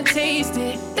 don't wanna taste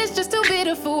it. That's just too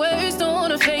bitter for words, don't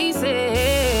wanna face it.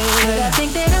 But I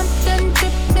think that I'm done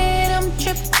tripping, I'm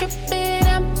tripping.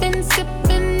 I've been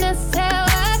sipping, that's how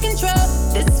I control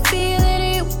this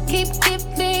feeling you keep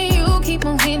giving, you keep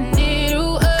on hitting it.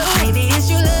 Ooh, oh. Maybe it's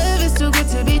your love, it's too good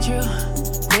to be true.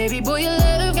 Baby boy, your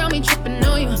love got me tripping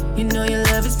on you. You know your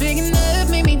love is big enough,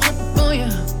 made me trip on you.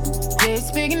 Yeah, it's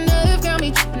big enough, got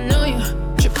me tripping on you.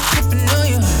 Tripping on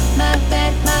you. My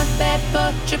bad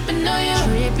for tripping on you.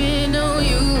 Tripping on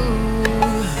you.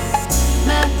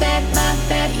 My bad for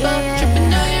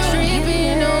tripping on you.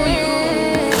 Tripping on you.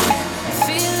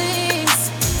 Feelings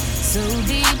so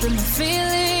deep in my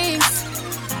feelings.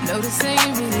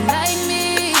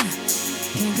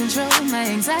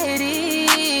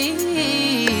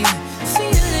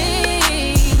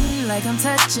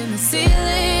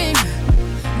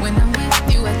 When I'm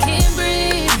with you, I can't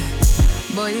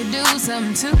breathe. Boy, you do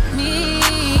something to me.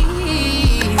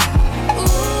 Ooh,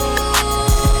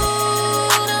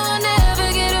 don't ever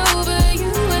get over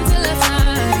you until I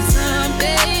find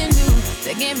something new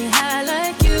that get me high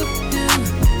like you do.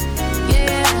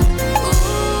 Yeah.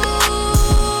 Ooh,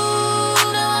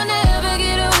 don't ever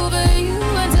get over you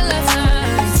until I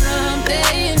find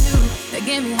something new that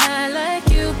get me high like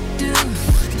you do.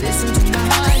 Listen to my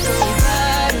heart go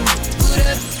bottom, boot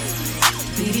up,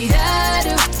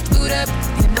 beat-it-da-do, boot up,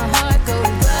 and my heart go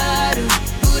bottom,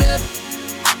 boot up,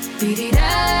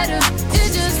 beat-it-da-do. It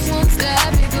just won't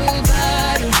stop, it go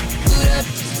bottom, boot up,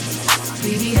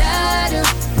 beat-it-da-do,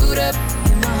 boot up,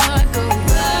 and my heart go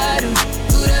bottom,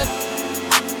 boot up,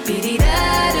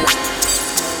 beat-it-da-do.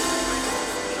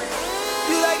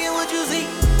 You like it what you see?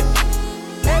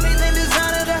 Everything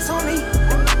designer, that's on me.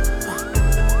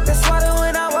 That's why that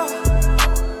when I walk,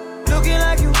 looking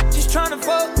like you, just tryna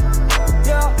fuck.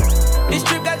 Yeah, this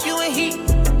trip got you in heat.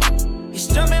 It's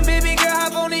jumping, baby girl,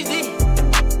 hop on this D.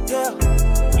 Yeah,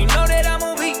 you know that I'm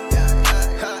on beat.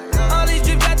 All these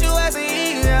trips got you as a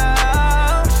heat.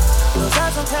 Yeah, those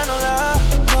eyes some kind of love.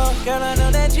 Girl, I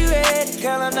know that you ready.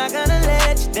 Girl, I'm not gonna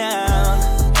let you down.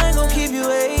 I ain't gon' keep you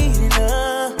waiting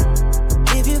up.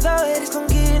 If you go ahead, it's gon'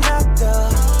 get knocked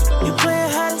up. You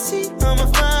playing hide and seek, I'ma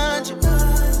find you.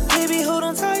 Baby, hold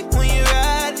on tight when you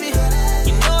ride me.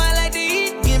 You know I like to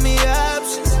eat, give me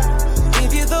options.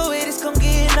 If you go ahead, it's gon'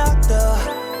 get knocked up.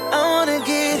 I wanna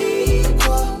get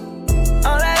equal.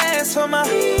 All I ask for my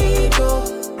ego.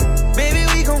 Baby,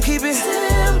 we gon' keep it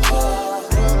simple.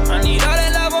 I need all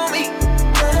that love on me.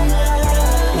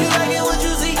 You like it what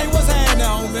you see? Hey, what's happening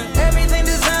on, man? Everything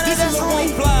designer, This that's is a on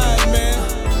me. one fly, man.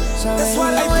 That's why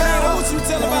Hey, I when I Pat, walk, what you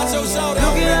tell about your show, dog?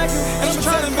 looking like you, And I'm just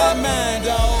telling tryna about fuck. mine,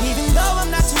 dog. Even though I'm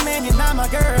not your man, you're not my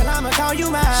girl, I'ma call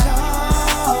you mine.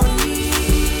 Shawty,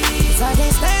 'cause I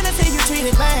can't stand to see you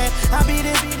treated bad. I be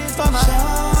this for my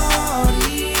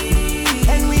shawty.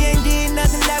 And we ain't did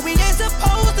nothing that we ain't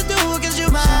supposed to do, 'cause you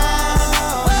mine.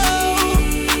 Whoa.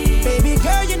 Baby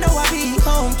girl, you know I be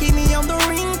home, keep me on the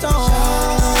ringtone.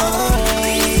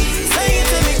 Sing it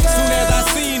to me, girl. Soon as I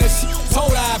seen her, she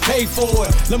told her I'd pay for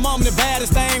it. The mom the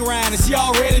baddest thing round, and she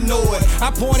already know it.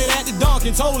 I pointed at the dunk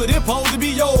and told her this supposed to be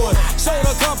yours. Showed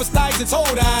her a couple stikes and told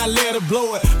her I'd let her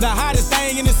blow it. The hottest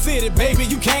thing in the city, baby,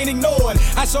 you can't ignore it.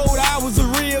 I showed her I was a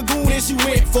real goon and she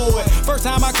went for it. First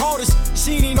time I caught her,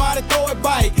 she didn't know how to throw it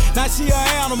bite. Now she an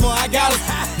animal, I got her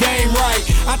game right.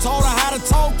 I taught her how to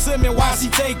talk to me while she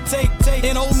take,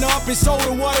 and open up and show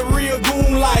her what a real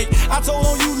goon like. I told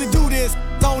her don't usually do this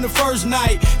on the first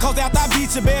night, 'cause after I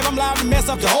beat you, babe, I'm liable to mess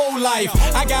up your whole life.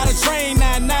 I got a train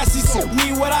now she suit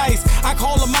me with ice. I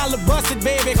call her my little busted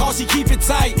baby, 'cause she keep it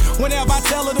tight. Whenever I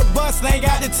tell her to bust, I ain't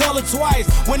got to tell her twice.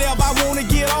 Whenever I wanna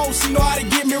get on, she know how to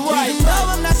get me right. Even though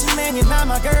I'm not your man, you're not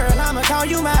my girl, I'ma call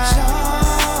you mine.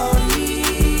 Shawty,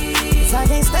 'cause I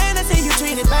can't stand to see you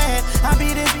treated bad. I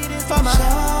be this for my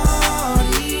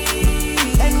shawty.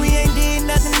 And we ain't did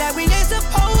nothing that we ain't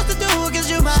supposed to do, 'cause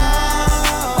you mine.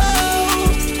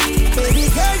 Baby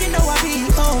girl, you know I be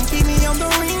home, keep me on the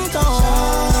ringtone.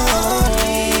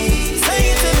 Sing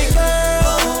it to me, girl.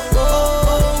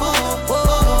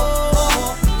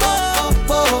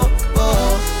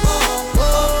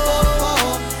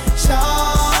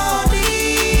 Shawty.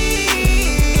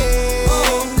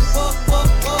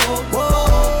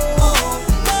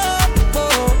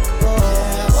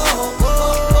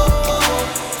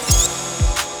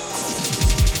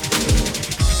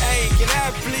 Hey, can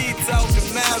I please talk to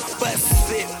my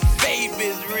busted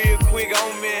babies real quick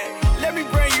on me? Let me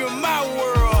bring you in my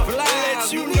world.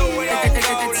 Let you know what I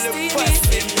call the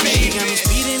busted She baby. got me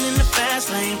speeding in the fast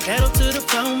lane, pedal to the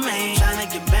floor, man.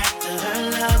 Tryna get back to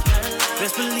her love.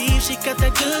 Best believe she got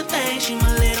that good thing. She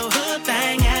my little hood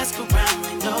thing. Ask around,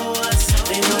 they know us.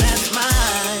 They know that's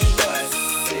mine.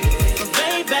 But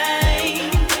baby,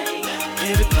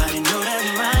 everybody know that's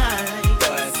mine.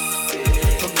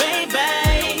 But baby,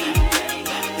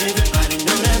 everybody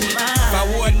know that's mine. If I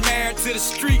wasn't married to the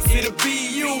streets, it'll be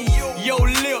you. Your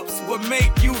lips would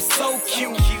make you so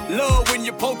cute. Love when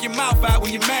you poke your mouth out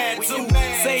when you're mad too.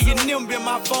 Say your nimble in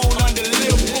my phone under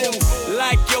lip boo.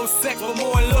 Like your sex, but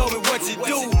more in love with what you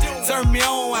do. Turn me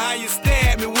on how you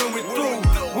stab me when we're through.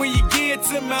 When you get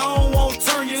to me, I don't want to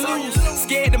turn you loose.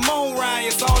 Scared to moan,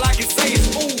 Ryan, so all I can say is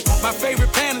ooh. My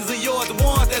favorite panties are yours, the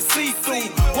ones that see through.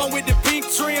 One with the pink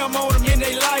trim on them and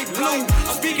they light blue.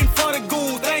 Speaking for the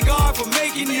goons, thank God for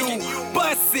making you.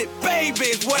 Bust it, baby,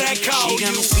 is what I call you. She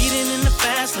got me speeding in the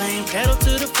fast lane, pedal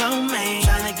to the floor, man.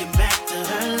 Tryna get back to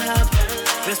her love.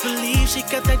 Best believe she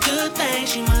got that good thing.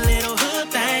 She my little hood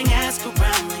thing. Ask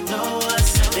around, they know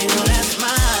us. They know that's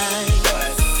mine.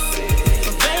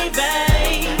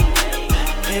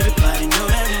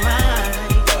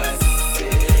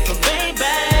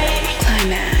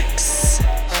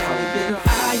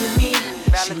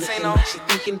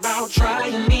 about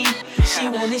trying me. She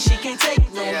want it, she can't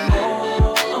take no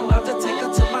more. I'm about to take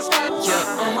her to my spot.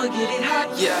 I'ma get it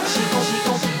hot. She gon'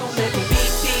 let me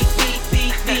beat.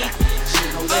 She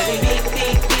gon' let me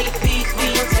beat.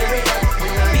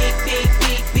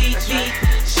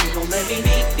 She gon' let me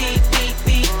beat.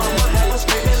 I'ma have her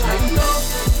screaming like go.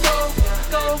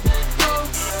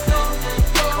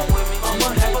 I'ma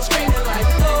have her screaming like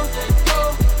go.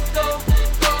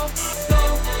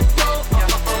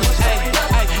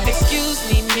 Excuse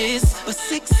me, miss, but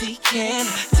 6C can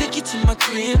take you to my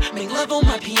crib, make love on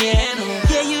my piano.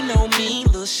 Yeah, you know me,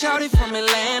 little shawty from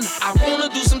Atlanta. I wanna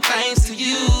do some things to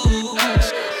you.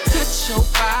 Touch your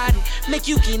body, make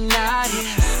you get naughty.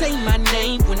 Say my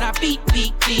name when I beat.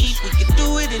 We can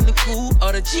do it in the coupe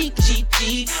or the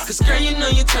GGG. Cause girl, you know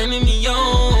you're turning me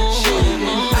on. She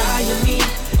eyeing me,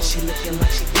 she looking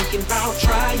like she thinking about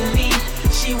trying me.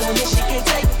 She want it, she can't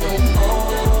take no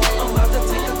more. I'm about to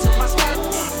take her to my spot.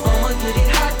 I'ma get it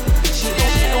hot. She gon'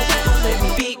 let me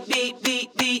beat. She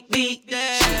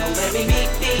gon' let me beat.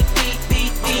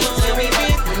 Let me beat.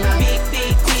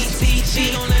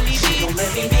 She gon'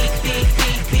 let me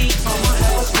beat. I'ma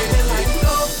have her screaming like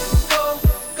go.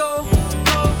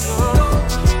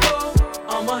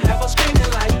 I'ma have her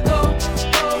screaming like go.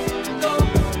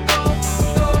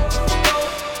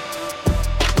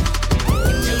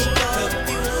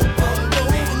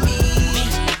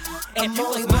 And you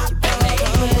is my baby.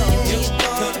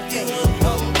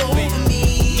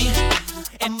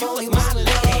 And you is my lady.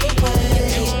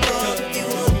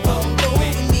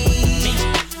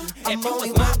 And you is my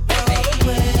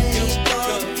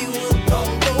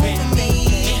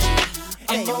baby.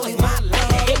 And you is my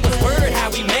lady. It was word how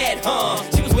we met, huh?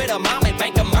 She was with her mom at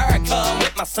Bank America,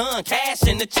 with my son cash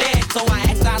in the check. So I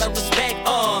asked out of respect,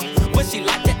 would she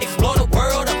like to explore the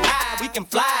world of high? We can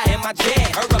fly in my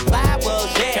jet. Her reply was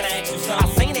yes. Can I ask you something?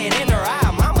 I seen it in her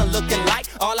eye. Mama looking like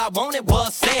all I wanted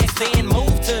was sex. Then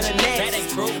move to the next. That ain't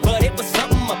true. But it was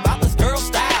something about this girl's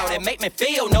style that made me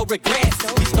feel no regrets.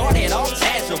 We started off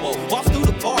casual, walked through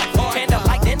the park,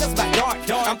 candlelight dinners by dark.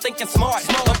 I'm thinking smart,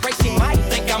 but she might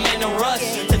think I'm in a rush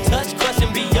to touch, crush,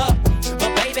 and be up.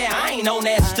 But baby, I ain't on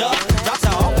that stuff. Dropped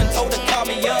her off and told her call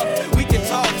me up. We can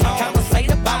talk,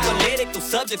 conversate about political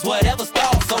subjects, whatever's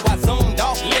thought. So I zoomed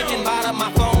off, thinking about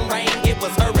my phone rang. It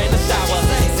was her in the shower.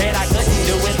 Said I couldn't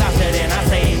do it without her, then I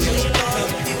said,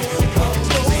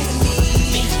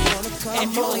 and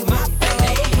you is my baby.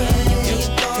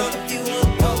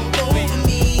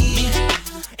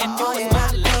 And you is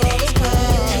my lady.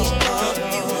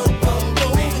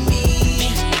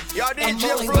 Y'all And DJ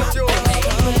you is Pro my Tools.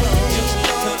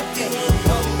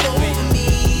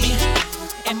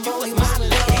 And you is my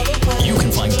lady. You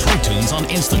can find ProTunes on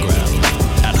Instagram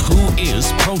at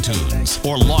WhoIsProTunes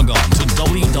or log on to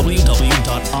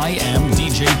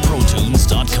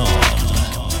www.imdjprotunes.com.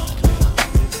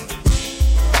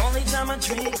 Only time I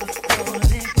drink before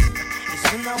it is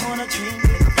when I wanna drink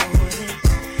before it.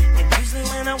 And usually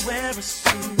when I wear a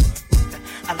suit,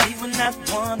 I leave with not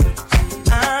one or two.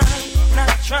 I'm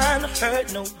not trying to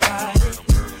hurt nobody.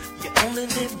 You only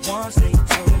live once, they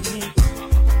told me.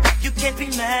 You can't be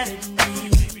mad at me.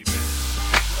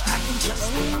 I can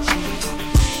just let you.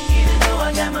 Even though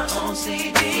I got my own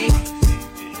CD,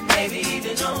 maybe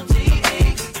even on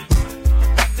TV,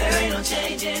 there ain't no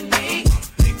change in me.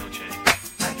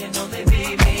 I can only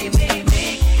be me.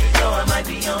 Though I might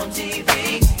be on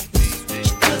TV,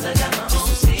 cause I got my own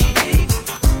CD.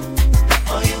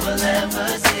 All you will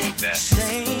ever see.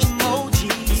 Same OG.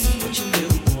 What you do?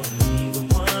 Wanna be the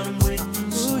one with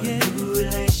new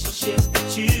relationship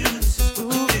with you.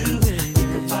 Think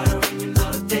about her and you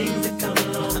know the things that come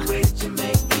along with you.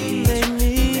 Make me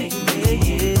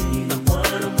the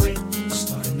one I'm with.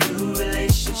 Start a new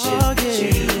relationship with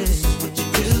you. What you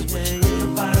do? Think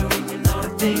about her and you know the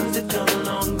things that come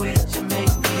along with you.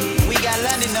 Make me. We got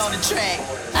London on the track.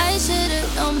 I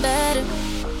should've known better.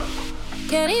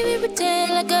 Can't even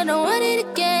pretend like I don't want it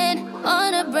again.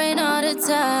 On the brain all the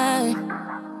time.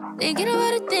 Thinking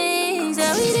about the things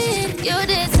that we did. You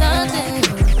did something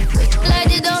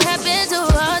like it don't happen too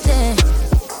often.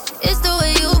 It's the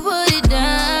way you put it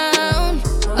down.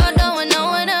 Although when no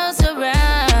one else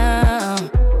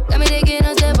around. Got me taking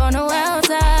a step on the wild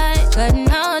side. Cutting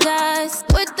all ties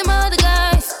with them other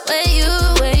guys. Where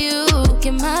you look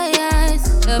in my eyes.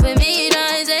 Loving me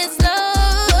nice and slow.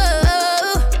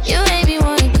 You made me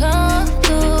wanna come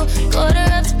through. Quarter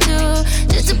up to 2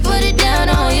 just to put it down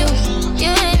on you.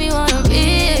 You made me wanna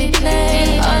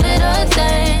replay all of the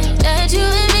things that you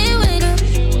and me went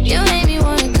through. You made me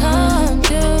wanna come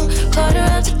through. Quarter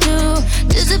up to 2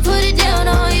 just to put it down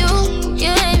on you.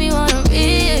 You made me wanna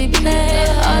replay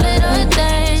all of the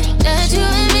things that you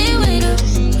and me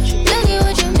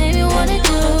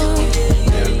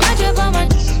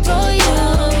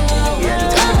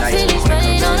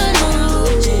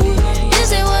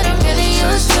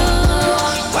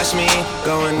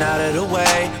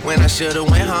should've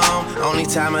went home. Only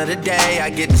time of the day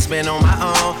I get to spend on my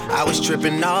own. I was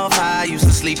tripping off high, used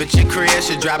to sleep at your crib.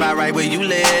 Should drive out right where you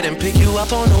live and pick you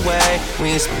up on the way.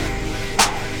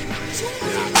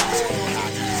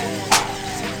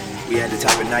 We had the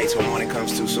type of nights when morning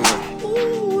comes too soon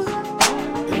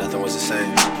and nothing was the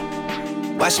same.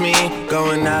 Watch me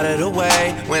going out of the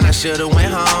way when I should've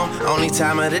went home. Only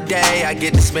time of the day I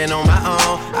get to spend on my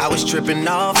own. I was tripping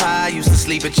off high, used to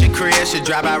sleep at your crib. Should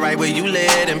drive out right where you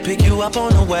live and pick you up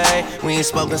on the way. We ain't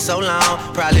spoken so long,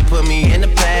 probably put me in the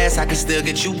past. I can still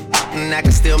get you and I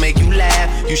can still make you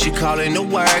laugh. You should call in to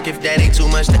work if that ain't too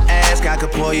much to ask. I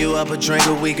could pour you up a drink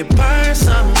or we could burn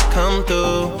something. Come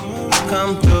through,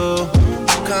 come through,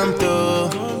 come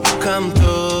through, come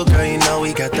through. Girl, you know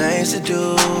we got things to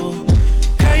do.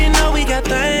 We got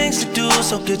things to do,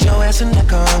 so get your ass in the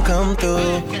car and come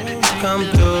through, come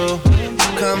through,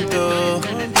 come through,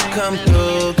 come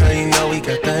through. Girl, you know we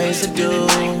got things to do.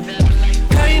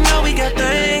 Girl, you know we got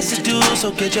things to do,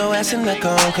 so get your ass in the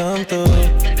car and come through.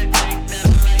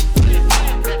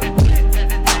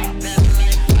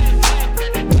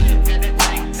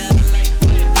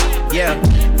 Yeah.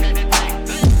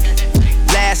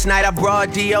 Last night I brought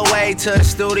DOA to the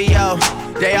studio.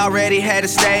 They already had a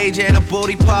stage and a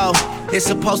booty pole. It's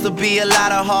supposed to be a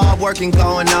lot of hard working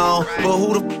going on, but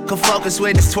who the f can focus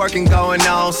with this twerking going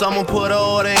on? Someone put an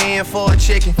order in for a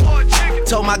chicken.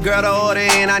 Told my girl to order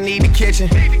in, I need the kitchen.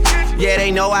 Yeah,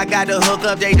 they know I got the hook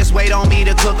up, they just wait on me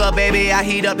to cook up, baby. I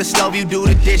heat up the stove, you do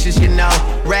the dishes, you know.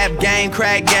 Rap game,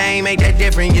 crack game, ain't that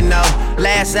different, you know.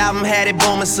 Last album had it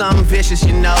booming, something vicious,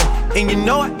 you know. And you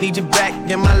know I need you back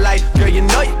in my life. Girl, you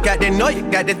know you got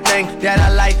that thing that I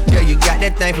like. Girl, you got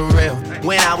that thing for real.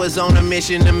 When I was on a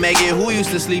mission to make it, who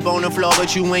used to sleep on the floor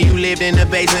but you when you lived in the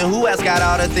basement? Who else got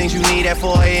all the things you need at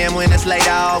 4 a.m. when it's late?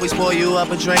 I always pour you up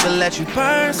a drink and let you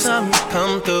burn something.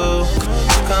 Come through,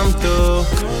 come through,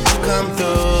 come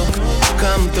through,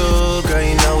 come through. Girl,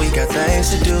 you know we got things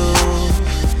to do.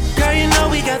 Girl, you know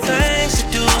we got things to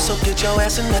do, so get your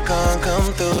ass in the car and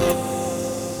come through.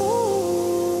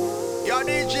 Your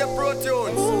DJ Pro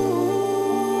Tunes.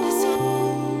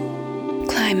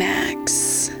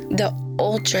 Climax, the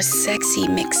ultra sexy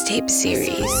mixtape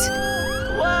series.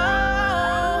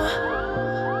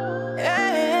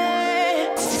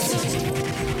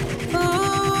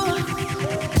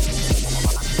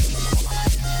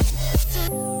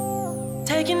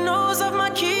 Taking notes off my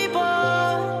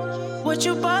keyboard. What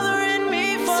you bothering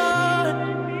me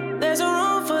for? There's a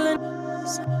room full of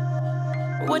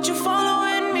what you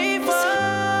following me for?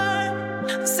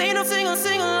 This ain't no sing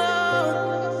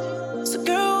along. So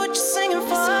girl, what you singing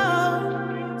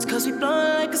for? It's cause we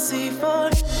blowing like a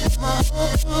C4. My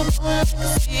whole crew blowing like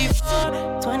a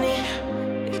C4.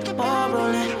 20, get the ball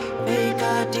rolling. Fake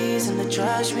IDs in the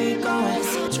trash, we going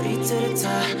straight to the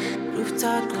top.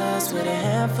 Rooftop clubs with a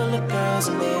handful of girls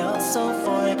and they all so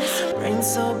foreign. Rain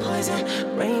so poison,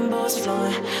 rainbows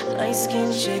flowing. Light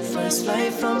skinned chick, first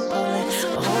flight from Poland.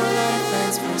 A whole lot of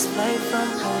friends, first flight from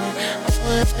Poland. A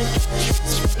whole lot of cash,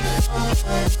 straight from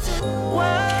Poland.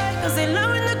 Why? Cause they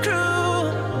loving the crew.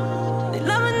 They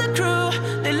loving the crew.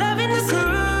 They loving the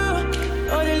crew.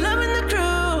 Oh, they loving the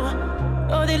crew.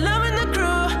 Oh, they loving the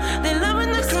crew. They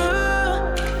loving the crew.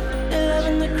 They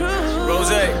loving the crew.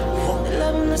 Rose.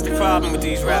 What's the problem with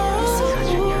these rappers?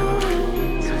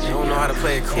 They don't know how to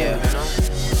play it cool, you know?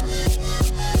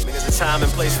 I mean, there's a time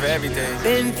and place for everything.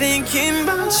 Been thinking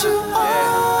about you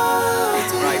all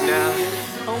day. Right now.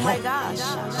 Oh my gosh.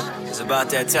 It's about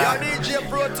that time. DJ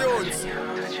Pro Tunes.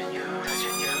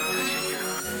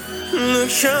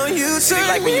 Look how you See, they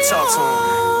like when you talk to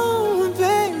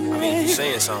them. I mean, you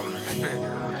saying something.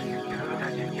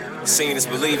 Seeing is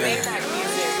believing.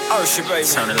 Oh, shit, baby.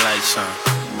 Sounding like something.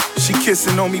 She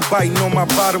kissing on me, biting on my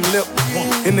bottom lip.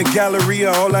 In the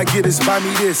Galleria, all I get is buy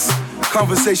me this.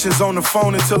 Conversations on the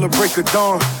phone until the break of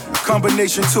dawn.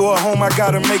 Combination to her home, I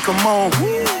gotta make her moan.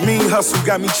 Mean hustle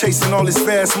got me chasing all this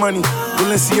fast money.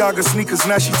 Balenciaga sneakers,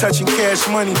 now she touching cash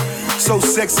money. So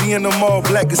sexy in them all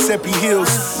black Giuseppe heels.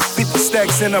 50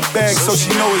 stacks in her bag, so she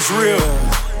know it's real.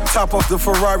 Top off the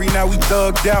Ferrari, now we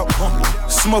thugged out.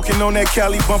 Smoking on that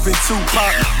Cali, bumping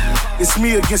Tupac. It's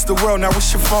me against the world, now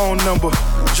what's your phone number?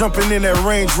 Jumping in that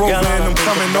Range Rover and I'm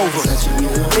coming over.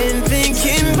 Been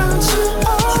thinking about you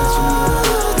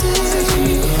all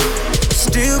day.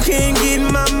 Still can't get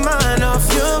my mind off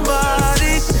your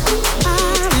body.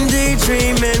 I'm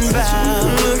daydreaming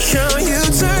about. Look how you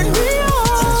turn me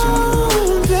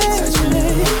on,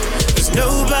 baby. There's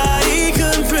nobody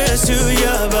compares to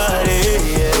your body.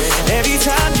 Every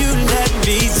time you let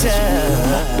me touch.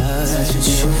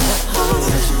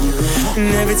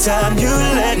 And every every time you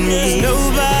let me.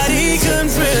 Nobody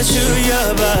compares to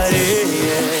your body.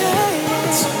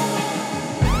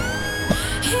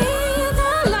 Hear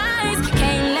the lights,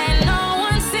 can't let no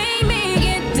one see me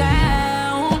get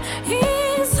down.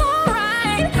 It's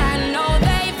alright, I know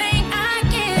they think I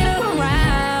get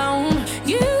around.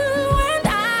 You and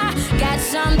I got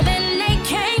something they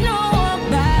can't know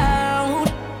about.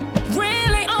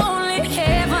 Really, only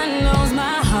heaven knows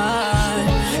my heart.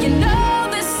 You know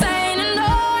this ain't an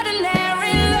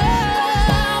ordinary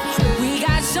love. We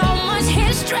got so much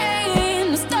history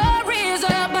and the stories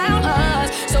about us.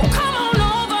 So come on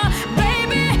over,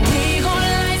 baby. We gon'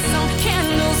 light some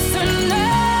candles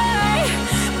tonight.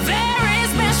 Very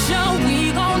special. We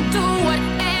gon' do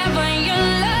whatever you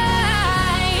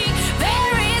like.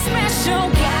 Very special.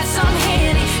 Got some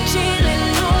Henny chillin',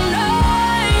 no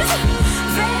noise.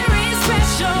 Very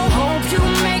special. Hope you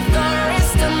make the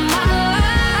rest of my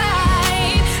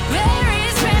life. Very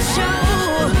special.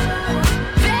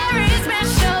 Very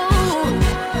special.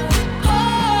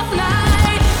 All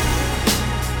night.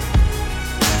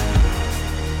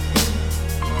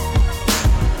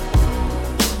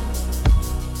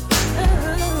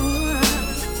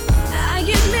 I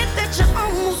admit that you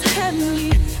almost had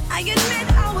me. I admit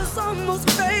I was almost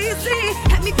crazy.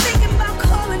 Had me thinking about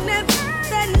calling that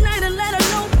night and let her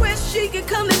know where she could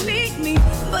come and meet me.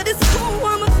 But it's cool,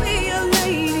 I'ma be a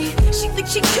lady. She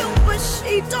thinks she cute, but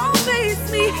she don't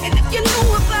face me. And if you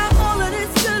knew about all of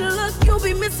this good luck, you'll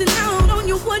be missing out on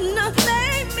you wouldn't have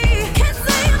made me. Can't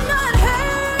say I'm not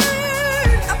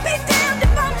hurt. I'll be damned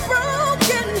if I'm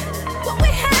broken. What we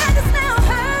had is now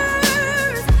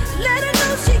hers. Let her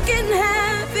know she can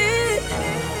have it.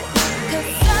 'Cause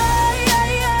I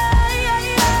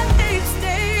can't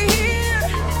stay here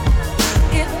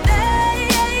if there's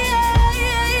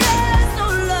no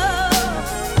love.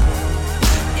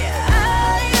 Yeah,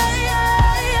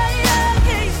 I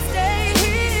can't stay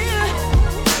here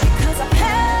 'cause I've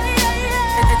had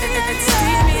enough of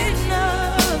no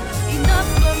love.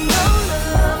 Enough of no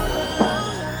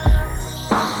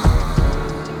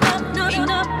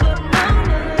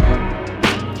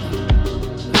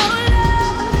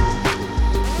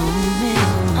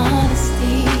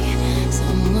honesty,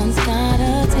 someone's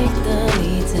gotta take the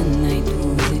lead tonight.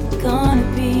 Who's it gonna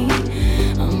be?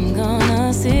 I'm gonna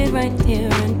sit right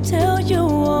here and tell you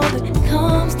all that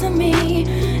comes to me.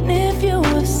 And if you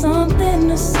have something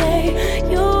to say,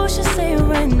 you should say it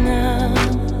right now.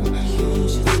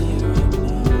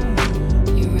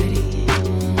 You ready?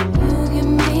 You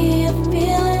give me a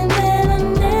feeling that I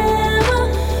never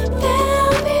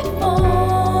felt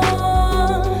before.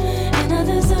 And I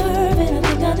deserve it, I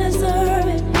think I deserve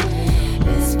it.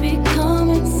 It's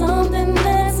becoming something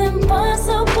that's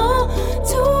impossible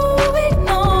to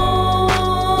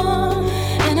ignore.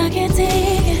 And I can't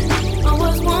take it. I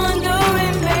was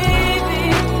wondering, baby,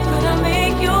 could I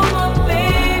make you my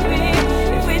baby?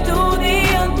 If we do the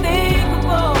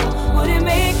unthinkable, would it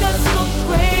make us go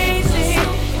crazy?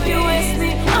 If you ask me,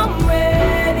 I'm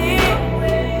ready.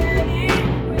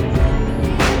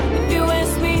 If you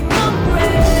ask me, I'm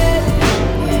ready.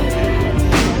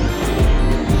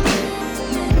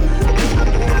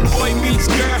 Boy meets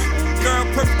girl, girl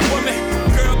perfect woman.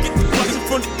 Girl get the bus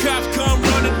from the cops, come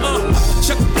running.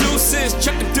 Chuck the deuces,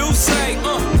 chuck the deuce,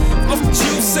 off what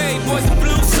you say, boys the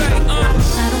blue say, I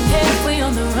don't care if we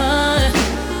on the run,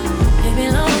 baby,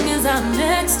 long as I'm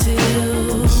next to you.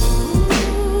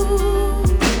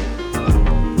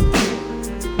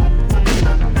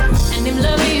 And if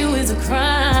loving you is a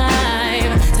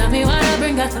crime, tell me why I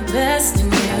bring out the best in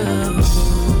you.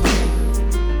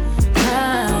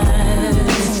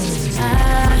 I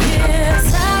hear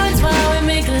sirens while we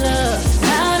make love,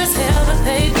 loud as hell, but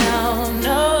they don't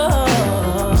know.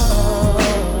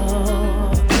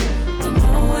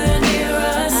 Nowhere near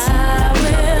us. I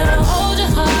will hold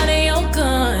your heart and your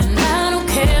gun. I don't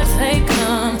care if they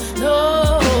come. No,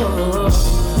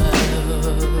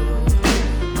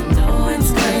 no, it's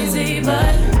crazy,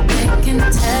 but they can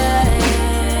take me.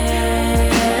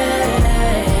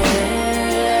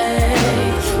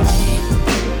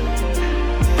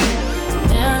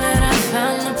 Now that I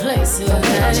found the place to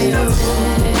let you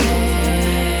take me.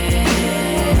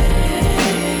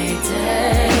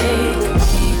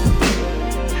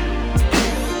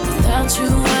 Without you,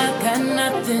 I got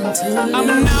nothing to lose. I'm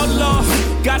an outlaw,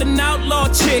 got an outlaw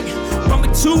chick.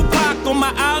 Bumping Tupac on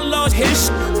my outlaw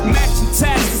hit. Matching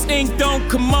tats, ink don't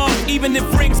come off, even if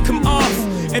rings come off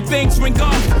and things ring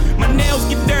off. My nails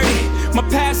get dirty, my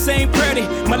past ain't pretty.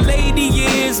 My lady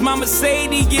is, my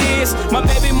Mercedes is. My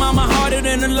baby mama harder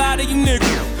than a lot of you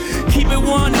niggas. Keep it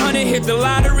 100, hit the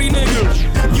lottery, nigga.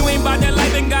 You ain't bout that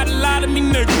life and got a lot of me,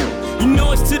 nigga. You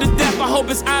know it's to the death, I hope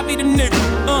it's I be the nigga.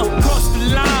 Cross the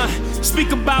line,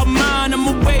 speak about mine,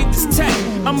 I'ma wave this tech.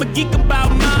 I'm a geek about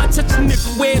mine, touch a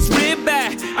nigga where it's red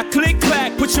back. I click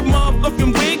clack, put your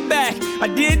motherfucking wig back. I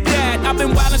did that, I've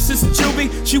been wildin' since juvie.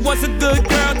 She was a good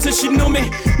girl till she knew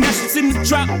me. Now she's in the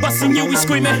drop, bustin' you, we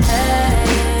screamin'.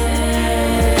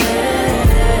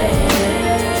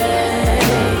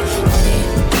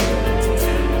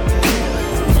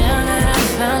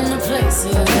 Found the place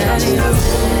that you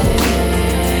take.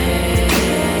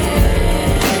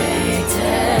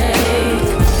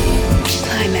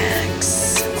 Climax,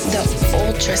 the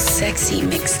ultra sexy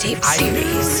mixtape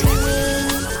series.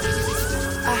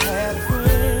 I had a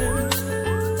friend,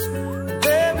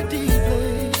 very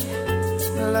deeply,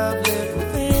 love lived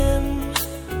within,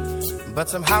 but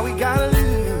somehow we got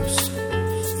loose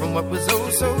from what was oh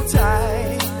so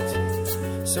tight.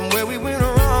 Somewhere we went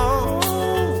wrong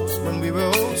when we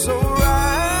were oh so right.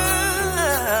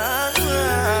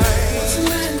 What's a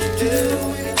man to do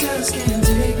when he just can't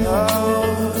take no more?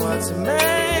 Oh, what's a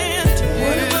man to do?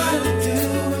 What am I to do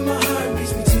when my heart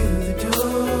beats me to the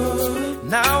door?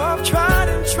 Now I've tried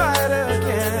and tried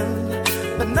again,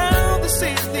 but now this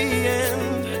is the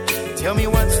end. Tell me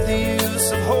what's the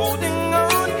use of holding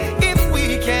on if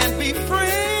we can't be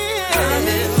friends? I'm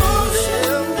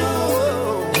emotional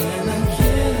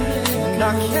and I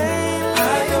can't.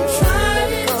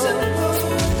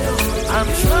 I'm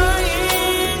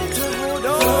trying to hold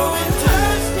on. Oh, it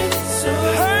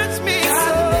hurts me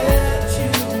so. Let you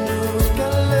know.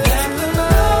 Gotta let you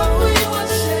know we want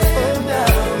to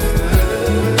down.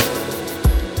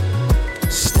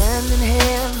 Standing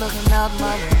here looking out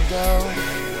my window.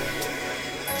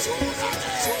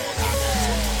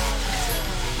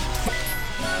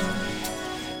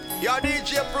 Your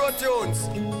DJ Pro Tunes.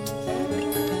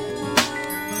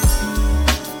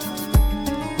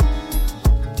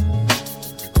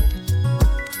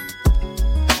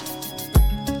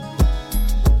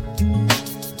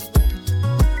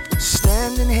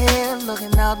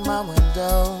 Looking out my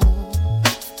window.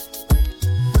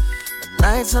 The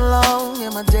nights are long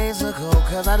and my days are cold,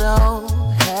 'cause I don't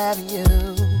have you.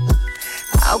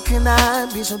 How can I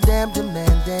be so damn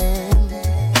demanding?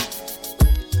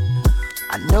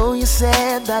 I know you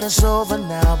said that it's over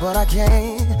now, but I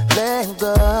can't let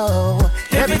go.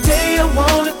 Every day I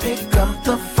wanna pick up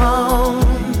the phone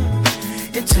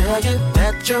and tell you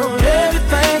that you're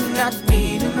everything I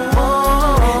need and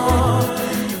more.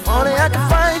 If only I could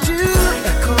find you.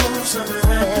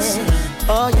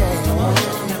 Oh yeah.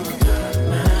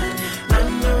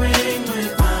 I'm the ring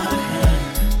without a hand.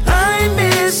 I'm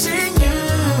missing you.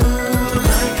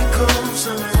 Like a cold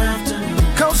summer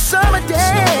afternoon. Cold summer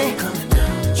day. Snow coming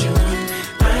down June.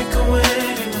 Like a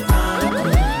wedding without a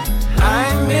groom.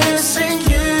 I'm missing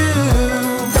you,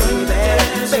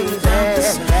 baby, baby.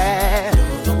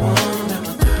 You're the one that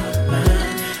without a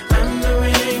man. I'm the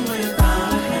ring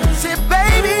without a hand. Say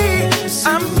baby,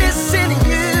 I'm missing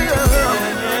you.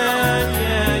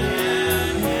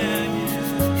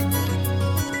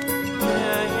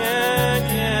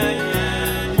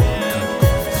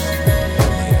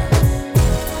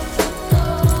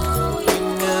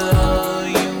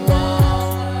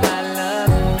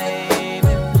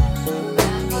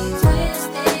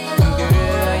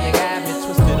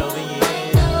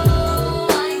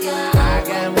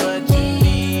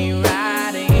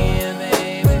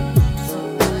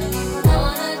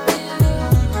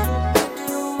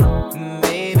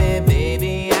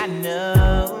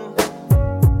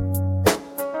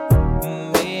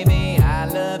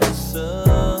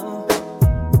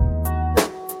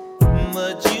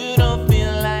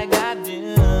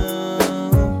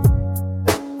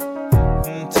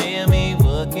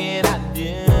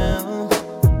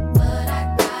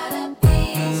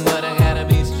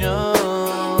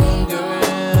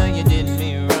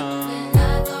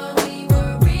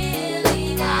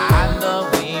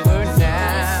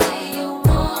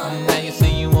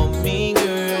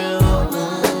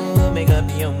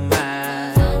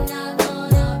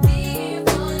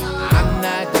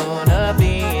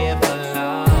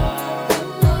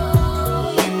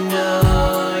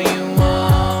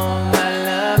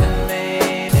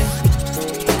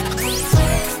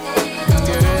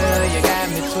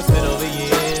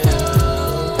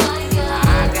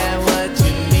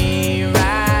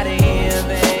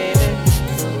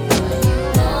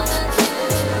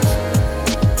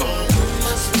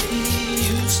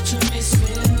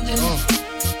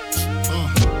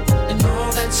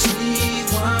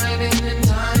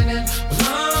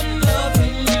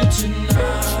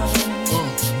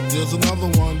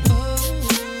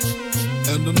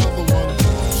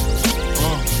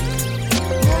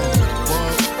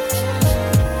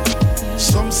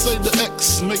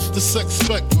 sex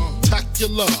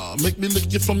spectacular. Make me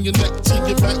lick you from your neck to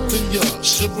your back, then you're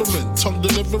shivering, tongue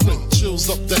delivering, chills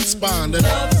up that spine. That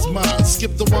is mine.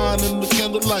 Skip the wine and the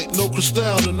candlelight, no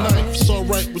crystal tonight. It's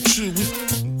alright with you.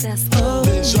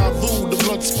 Deja vu, the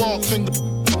blood spark, finger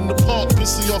in the park,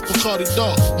 pissy off Bacardi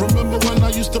Dark. Remember when I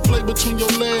used to play between your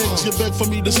legs? You begged for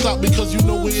me to stop because you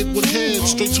know where it would head.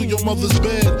 Straight to your mother's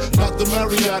bed, not the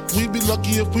Marriott. We'd be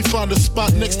lucky if we found a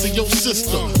spot next to your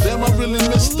sister. Damn, I really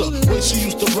missed her. Way she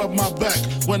used to rub my back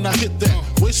when I hit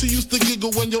that. Way she used to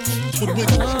giggle when your would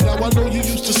wiggle. Now I know you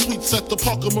used to sweets at the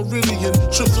Parker Meridian,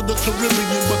 trips to the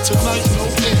Caribbean, but tonight no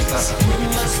eggs.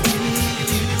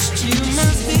 You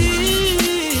must be.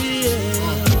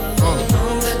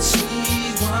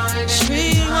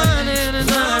 Sweet wine and a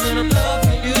night and I'm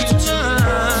loving you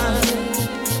tonight.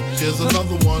 Here's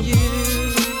another one.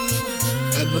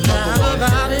 And another one.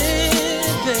 About it,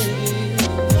 baby.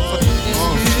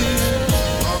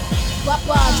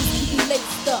 Papa, just keep me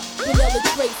laced up. Vanilla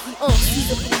Tracy,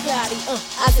 Caesar Bugatti,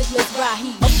 Isaac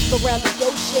Mizrahi. Up around the yo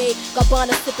shade.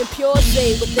 Gabbana sipping pure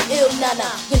Zay with the ill nana.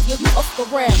 Then you up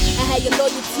around. I had your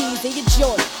loyalties and your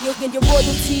joint. You'll get your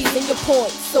royalties and your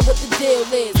points. So what the deal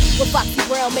is? With Foxy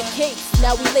Brown McCase.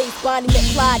 Now we lace Bonnie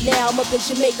McClyde. Now I'm up in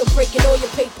Jamaica breaking all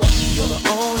your paper. You're the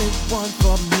only one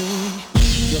for me.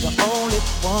 You're the only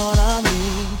one I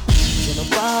need. Can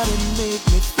nobody make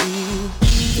me feel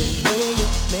the way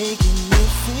you're making me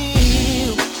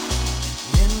feel?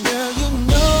 And girl, you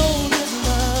know this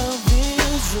love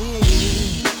is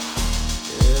real.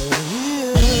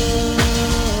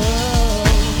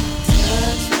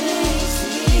 Touch me,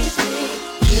 squeeze me,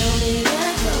 feel me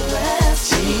and caress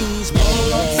me.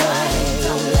 Hold on tight,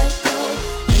 don't let go.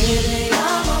 Baby,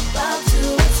 I'm about to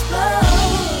explode.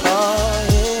 Oh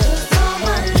yeah. 'Cause all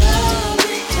my love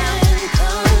we can't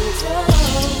control.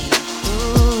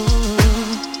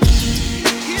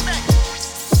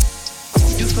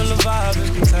 You feel the vibe is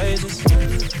contagious.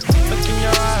 Look in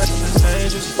your eyes, it's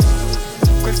dangerous.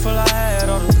 Grateful I had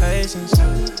all the patience.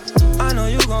 I know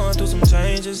you going through some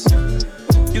changes.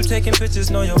 You taking pictures,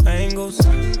 know your angles.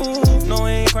 Ooh, no,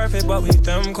 we ain't perfect, but we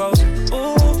them close.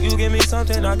 Ooh, you give me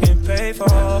something I can pay for.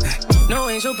 No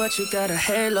angel, but you got a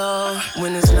halo.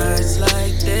 When it's nights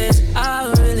like this, I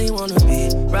really wanna be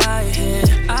right here.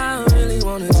 I really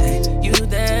wanna take you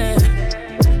there.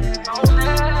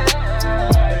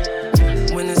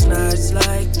 When it's nights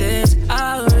like this,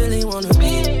 I really wanna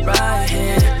be right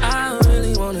here. I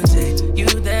really wanna take you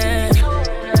there.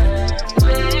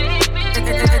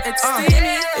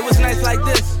 It was nights like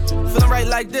this, feeling right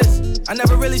like this. I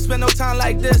never really spent no time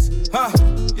like this,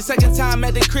 Your second time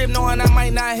at the crib knowing I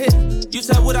might not hit. You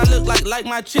said what I look like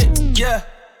my chick, yeah.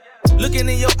 Looking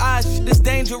in your eyes, shit, it's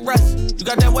dangerous. You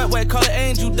got that wet, call it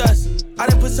angel dust. I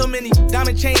done put so many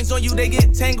diamond chains on you, they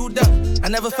get tangled up. I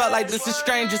never felt like this is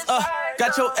strangers,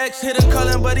 Got your ex hit a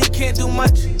calling, but he can't do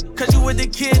much. Cause you with the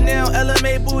kid now,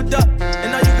 LMA booed up.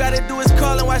 And all you gotta do is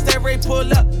call and watch that Ray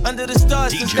pull up. Under the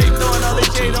stars, since they throwing all the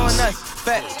shade on us.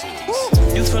 Facts.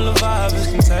 You feel the vibe is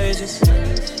contagious.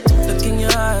 Look in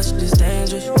your eyes, it's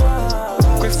dangerous.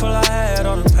 Grateful I had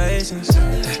all the patience.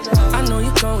 I know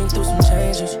you're going through some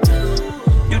changes.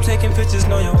 You taking pictures,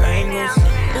 know your angles.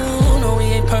 Ooh, no, we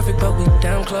ain't perfect, but we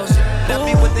damn close. Ooh,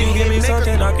 you give me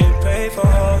something I can pay for.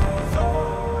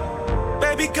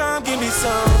 Baby, come give me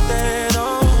something,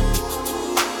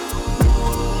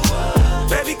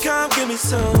 Baby, come give me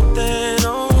something,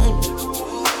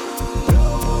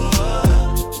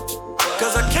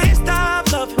 Cause I can't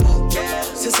stop loving,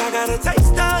 since I got a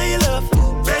taste of your love.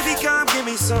 Baby, come give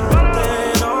me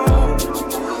something,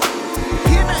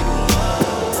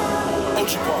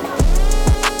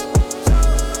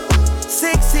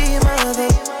 Sexy mother,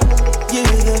 you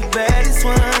the baddest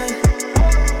one.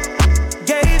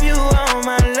 Gave you all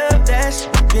my love, that's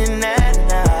been that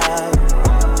now.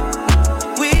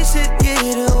 We should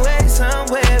get away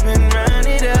somewhere and run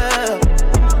it up.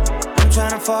 I'm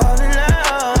tryna fall in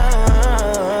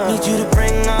love. Need you to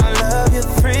bring all of your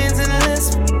friends and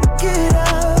let's get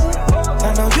up.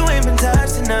 I know you ain't been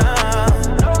touched enough.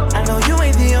 I know you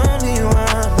ain't the only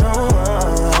one, no.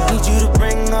 Need you to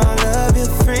bring all of your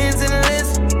friends and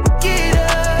let's get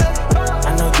up. I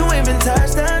know you ain't been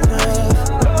touched enough.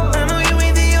 I know you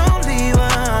ain't the only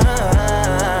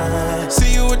one.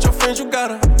 See you with your friends, you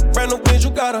got her. Brand new bitch,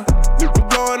 you got her. You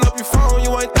blowing up your phone,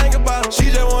 you ain't thinking about her.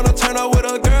 She just wanna turn up with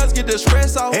her girls, get the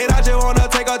stress off. And I just wanna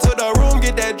take her to the room,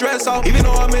 get that dress off. Even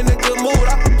though I'm in a good mood,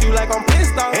 I fuck you like I'm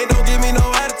pissed off. And don't give me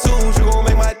no attitude, you gon'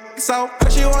 make my dick soft. Her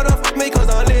she wanna fuck me cause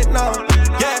I'm lit now.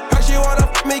 Yeah, her she wanna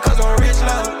fuck me cause I'm rich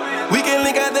now. We can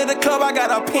link out at the club, I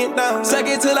got her pinned down.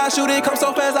 Second till I shoot it, come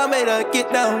so fast, I made her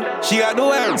get down. She got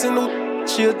new ass and new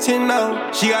she a 10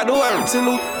 now. She got the works in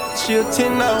the she a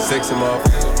 10 now. Sexy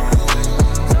motherfucker.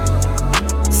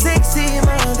 Sexy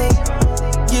mother,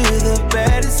 you're the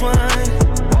baddest one.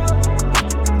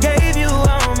 Gave you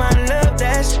all my love,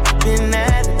 that's been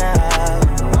that now.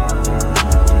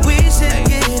 We should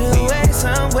get away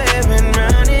somewhere and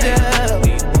run it up.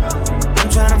 I'm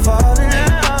tryna fall in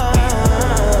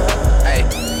love. Hey,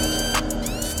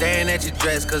 staring at your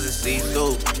dress cause it's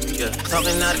see-through. Yeah,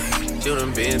 talking out you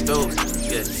done been through.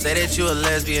 Yeah, say that you a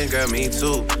lesbian, girl, me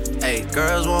too. Hey,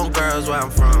 girls want girls where I'm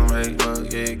from. Hey,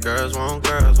 yeah, girls want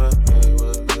girls where,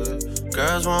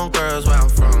 girls want girls where I'm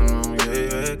from.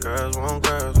 Yeah, girls want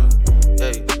girls where,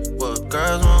 hey, well,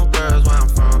 girls want girls where I'm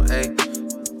from. Hey,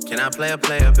 can I play a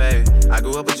player, baby? I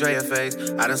grew up with Drea face.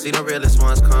 I done seen the realest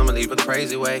ones come and leave a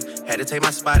crazy way. Had to take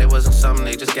my spot, it wasn't something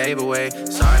they just gave away.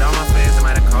 Sorry to all my fans, they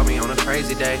might have called me on a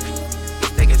crazy day.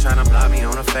 Thinking tryna block me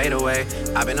on a fadeaway.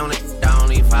 I've been on it, I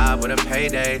only vibe with a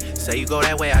payday. Say you go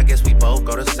that way, I guess we both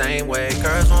go the same way.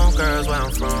 Girls want girls where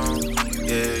I'm from.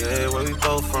 Yeah, where we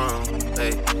both from.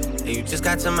 Hey, and you just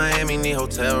got to Miami, need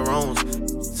hotel rooms.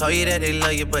 Told you that they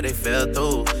love you, but they fell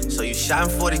through. So you shot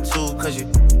in 42, cause you,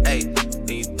 hey, and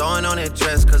you throwing on that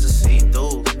dress, cause it's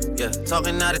see-through. Yeah,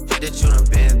 talking all the shit that you done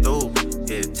been through.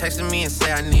 Yeah, texting me and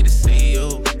say I need to see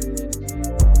you.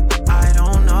 I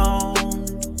don't know.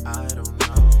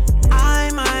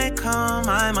 I might come,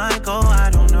 I might go, I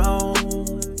don't know.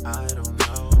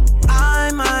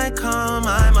 I might come,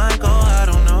 I might go, I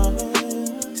don't know.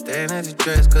 Staring at your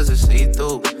dress cause it's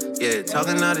see-through. Yeah,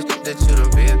 talking all the shit that you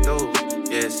done been through.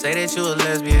 Yeah, say that you a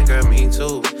lesbian, girl, me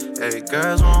too. Hey,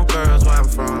 girls want girls where I'm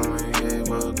from. Yeah,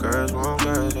 well, girls want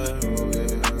girls where,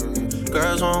 yeah.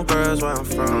 Girls want girls where I'm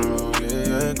from.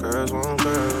 Yeah, girls want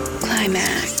girls.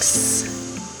 Climax.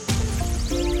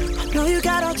 Know you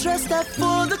got all dressed up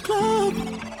for the club,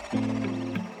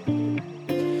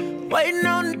 waiting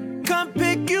on to come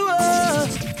pick you up,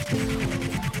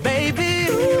 baby.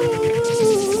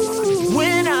 Ooh.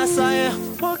 When I saw you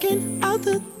walking out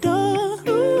the door,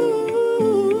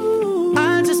 ooh,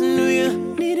 I just knew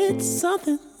you needed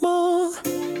something more.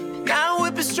 Now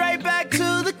whip it straight back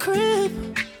to the crib.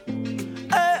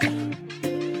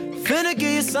 Finna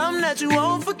give you something that you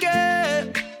won't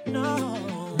forget. No,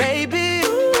 baby.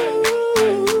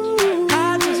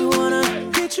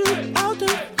 You out the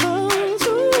clothes,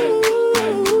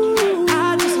 ooh.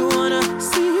 I just wanna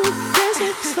see you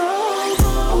dancing slow.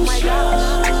 Oh my God.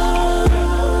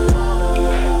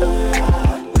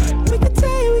 We can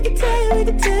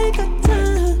take our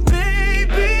time,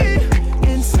 baby,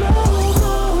 in slow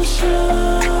motion.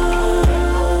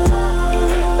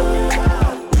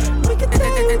 We can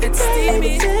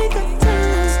take our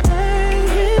time, stay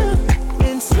here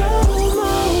in slow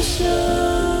motion.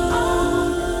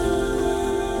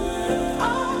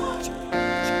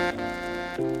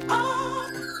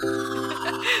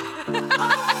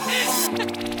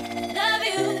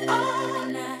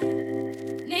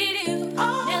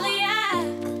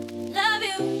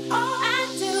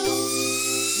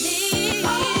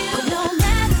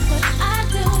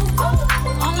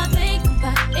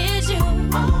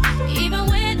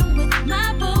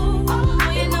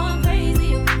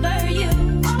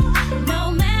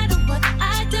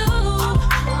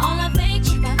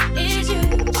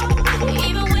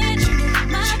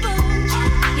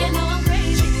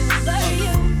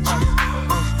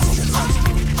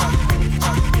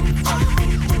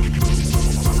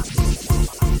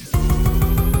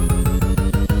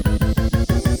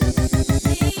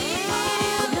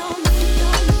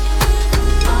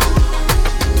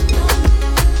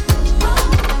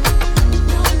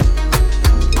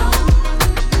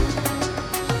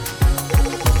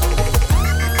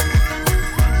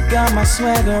 Got my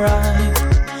swagger right.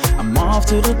 I'm off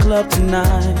to the club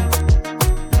tonight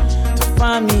to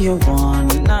find me a one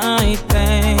night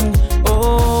thing.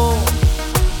 Oh,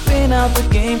 been out the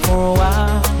game for a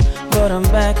while, but I'm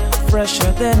back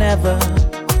fresher than ever.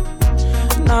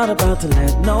 Not about to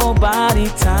let nobody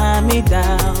tie me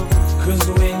down. Cause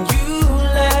when you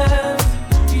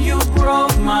left, you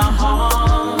broke my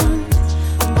heart.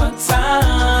 But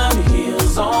time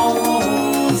heals all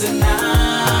wounds, and now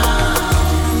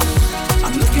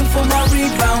I'm looking for my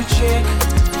rebound chick.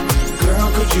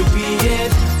 Girl, could you be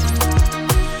it?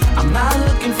 I'm not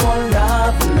looking for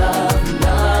love, love,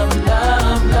 love,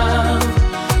 love, love.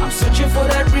 I'm searching for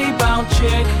that rebound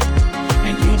chick,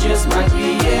 and you just might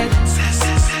be it.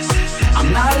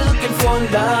 I'm not looking for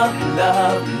love,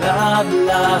 love, love,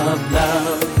 love,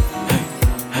 love. Hey,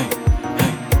 hey,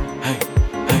 hey, hey,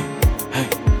 hey, hey, hey,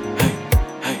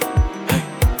 hey, hey,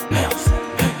 Nelson.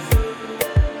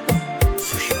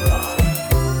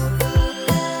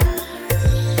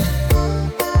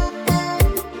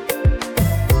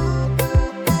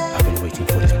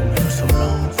 so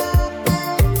long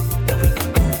that we can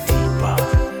go deeper.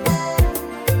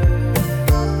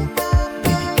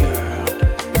 Baby girl,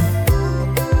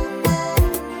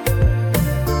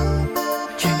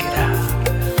 check it out.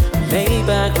 Lay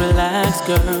back, relax,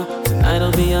 girl.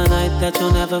 Tonight'll be a night that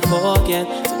you'll never forget.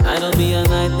 Tonight'll be a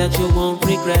night that you won't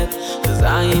regret. Cause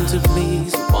I aim to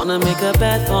please, wanna make a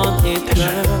bet on it,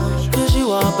 girl. Cause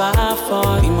you are by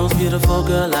far the most beautiful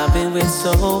girl I've been with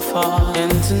so far.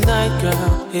 And tonight,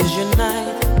 girl, is your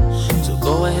night. So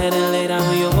go ahead and lay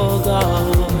down your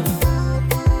guard.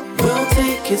 We'll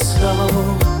take it slow,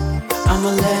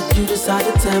 I'ma let you decide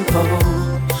the tempo.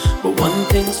 But one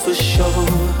thing's for sure,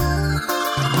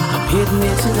 I'm hitting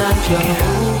it tonight, yo.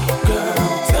 Girl,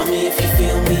 tell me if you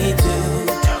feel me too,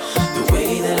 the way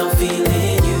that I'm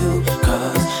feeling you.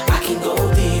 Cause I can go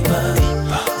deeper,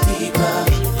 deeper.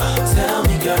 Tell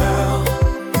me, girl,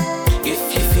 if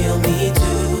you feel me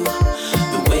too,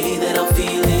 the way that I'm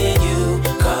feeling you.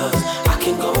 Cause I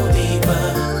can go deeper,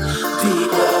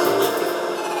 deeper.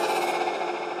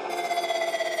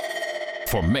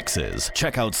 For mixes,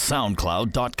 check out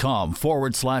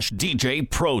soundcloud.com/DJ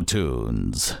Pro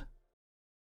Tunes.